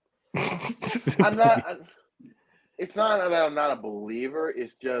believer. I'm not. It's not that I'm not a believer.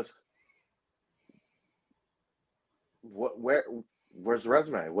 It's just where's the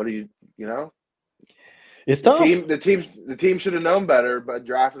resume? What do you know? It's tough. The team should have known better by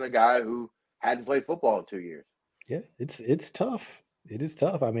drafting a guy who hadn't played football in 2 years. Yeah, it's tough. It is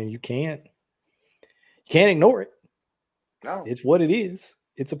tough. I mean, you can't ignore it. No, it's what it is.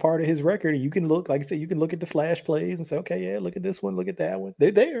 It's a part of his record. You can look, like I said, you can look at the flash plays and say, okay, yeah, look at this one, look at that one. They're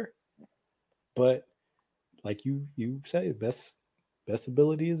there. But like you say, best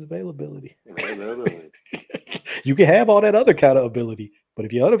ability is availability. You can have all that other kind of ability, but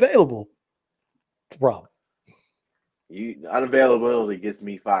if you're unavailable, it's a problem. Unavailability gets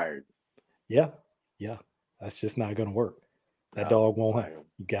me fired. Yeah. That's just not going to work. That dog won't have.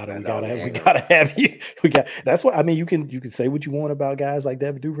 We gotta have you. That's what I mean. You can say what you want about guys like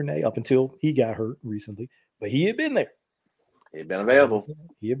Devin Duvernay up until he got hurt recently, but he had been there. He had been available.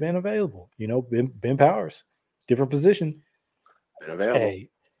 You know, Ben Powers, different position. Been available. Hey,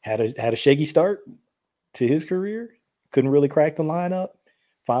 had a shaky start to his career. Couldn't really crack the lineup.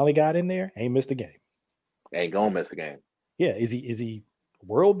 Finally got in there. Ain't missed a game. Ain't gonna miss a game. Yeah. Is he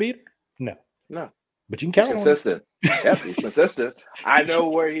world beater? No. But you can count on him. Consistent. Yep, he's consistent. I know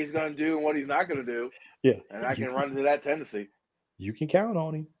what he's going to do and what he's not going to do. Yeah. And I can run into that tendency. You can count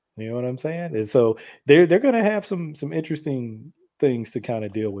on him. You know what I'm saying? And so they're going to have some interesting things to kind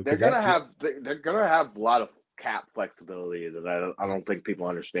of deal with. They're going to have a lot of cap flexibility that I don't think people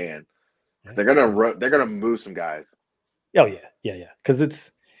understand. Yeah. They're going to move some guys. Oh yeah. Because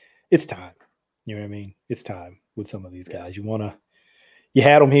it's time. You know what I mean? It's time with some of these guys. You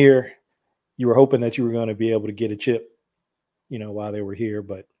had them here. You were hoping that you were going to be able to get a chip, you know, while they were here,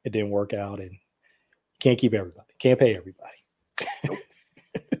 but it didn't work out, and you can't keep everybody. Can't pay everybody. Nope.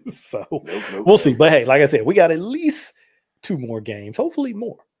 So we'll see. But hey, like I said, we got at least 2 more games. Hopefully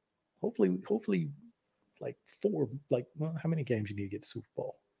more. Hopefully like 4. Like, well, how many games you need to get to Super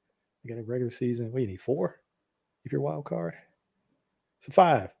Bowl? You got a regular season. What, you need 4 if you're wild card? So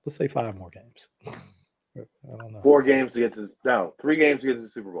 5. Let's say 5 more games. I don't know. 4 games to get to 3 games to get to the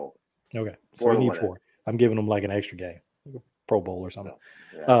Super Bowl. Okay, so we need 4. I'm giving them like an extra game, like a Pro Bowl or something.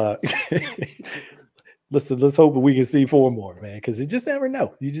 Yeah. Let's hope we can see 4 more, man, because you just never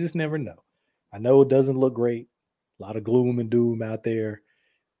know. You just never know. I know it doesn't look great. A lot of gloom and doom out there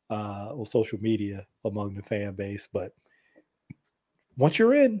on social media among the fan base, but once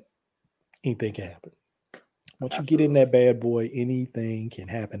you're in, anything can happen. Once you get in that bad boy, anything can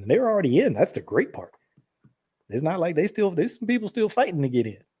happen. And they're already in. That's the great part. It's not like there's some people still fighting to get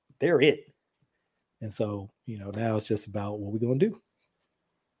in. They're it. And so, you know, now it's just about what we're going to do.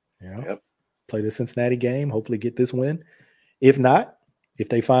 You know, play the Cincinnati game, hopefully get this win. If not, if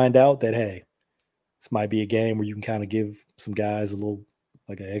they find out that, hey, this might be a game where you can kind of give some guys a little,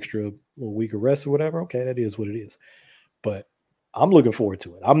 like an extra little week of rest or whatever, okay, that is what it is. But I'm looking forward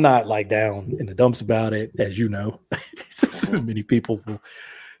to it. I'm not like down in the dumps about it, as you know. As many people will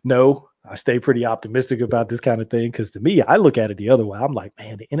know. I stay pretty optimistic about this kind of thing because to me, I look at it the other way. I'm like,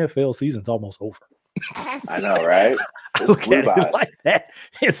 man, the NFL season's almost over. I know, right? I look at it like that.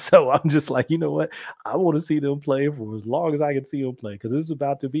 And so I'm just like, you know what? I want to see them play for as long as I can see them play because this is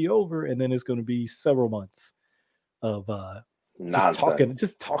about to be over. And then it's going to be several months of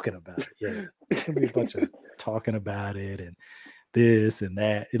just talking about it. Yeah. It's going to be a bunch of talking about it and this and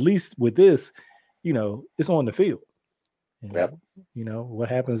that. At least with this, you know, it's on the field. You know what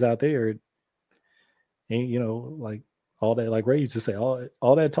happens out there, And like all that, like Ray used to say,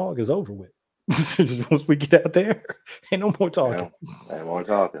 all that talk is over with. Once we get out there, ain't no more talking. Ain't more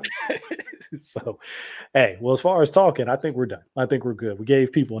talking. So, hey, well, as far as talking, I think we're done. I think we're good. We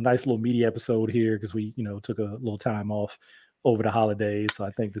gave people a nice little meaty episode here because we, took a little time off over the holidays. So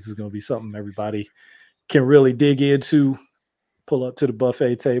I think this is going to be something everybody can really dig into, pull up to the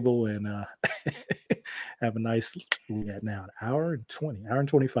buffet table and have a nice, we got now an hour and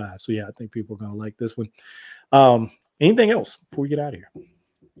 25. So yeah, I think people are going to like this one. Anything else before we get out of here?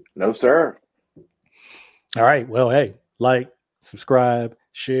 No, sir. All right. Well, hey, like, subscribe,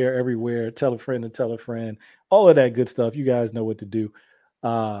 share everywhere, tell a friend and tell a friend, all of that good stuff. You guys know what to do.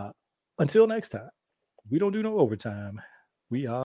 Until next time, we don't do no overtime. We are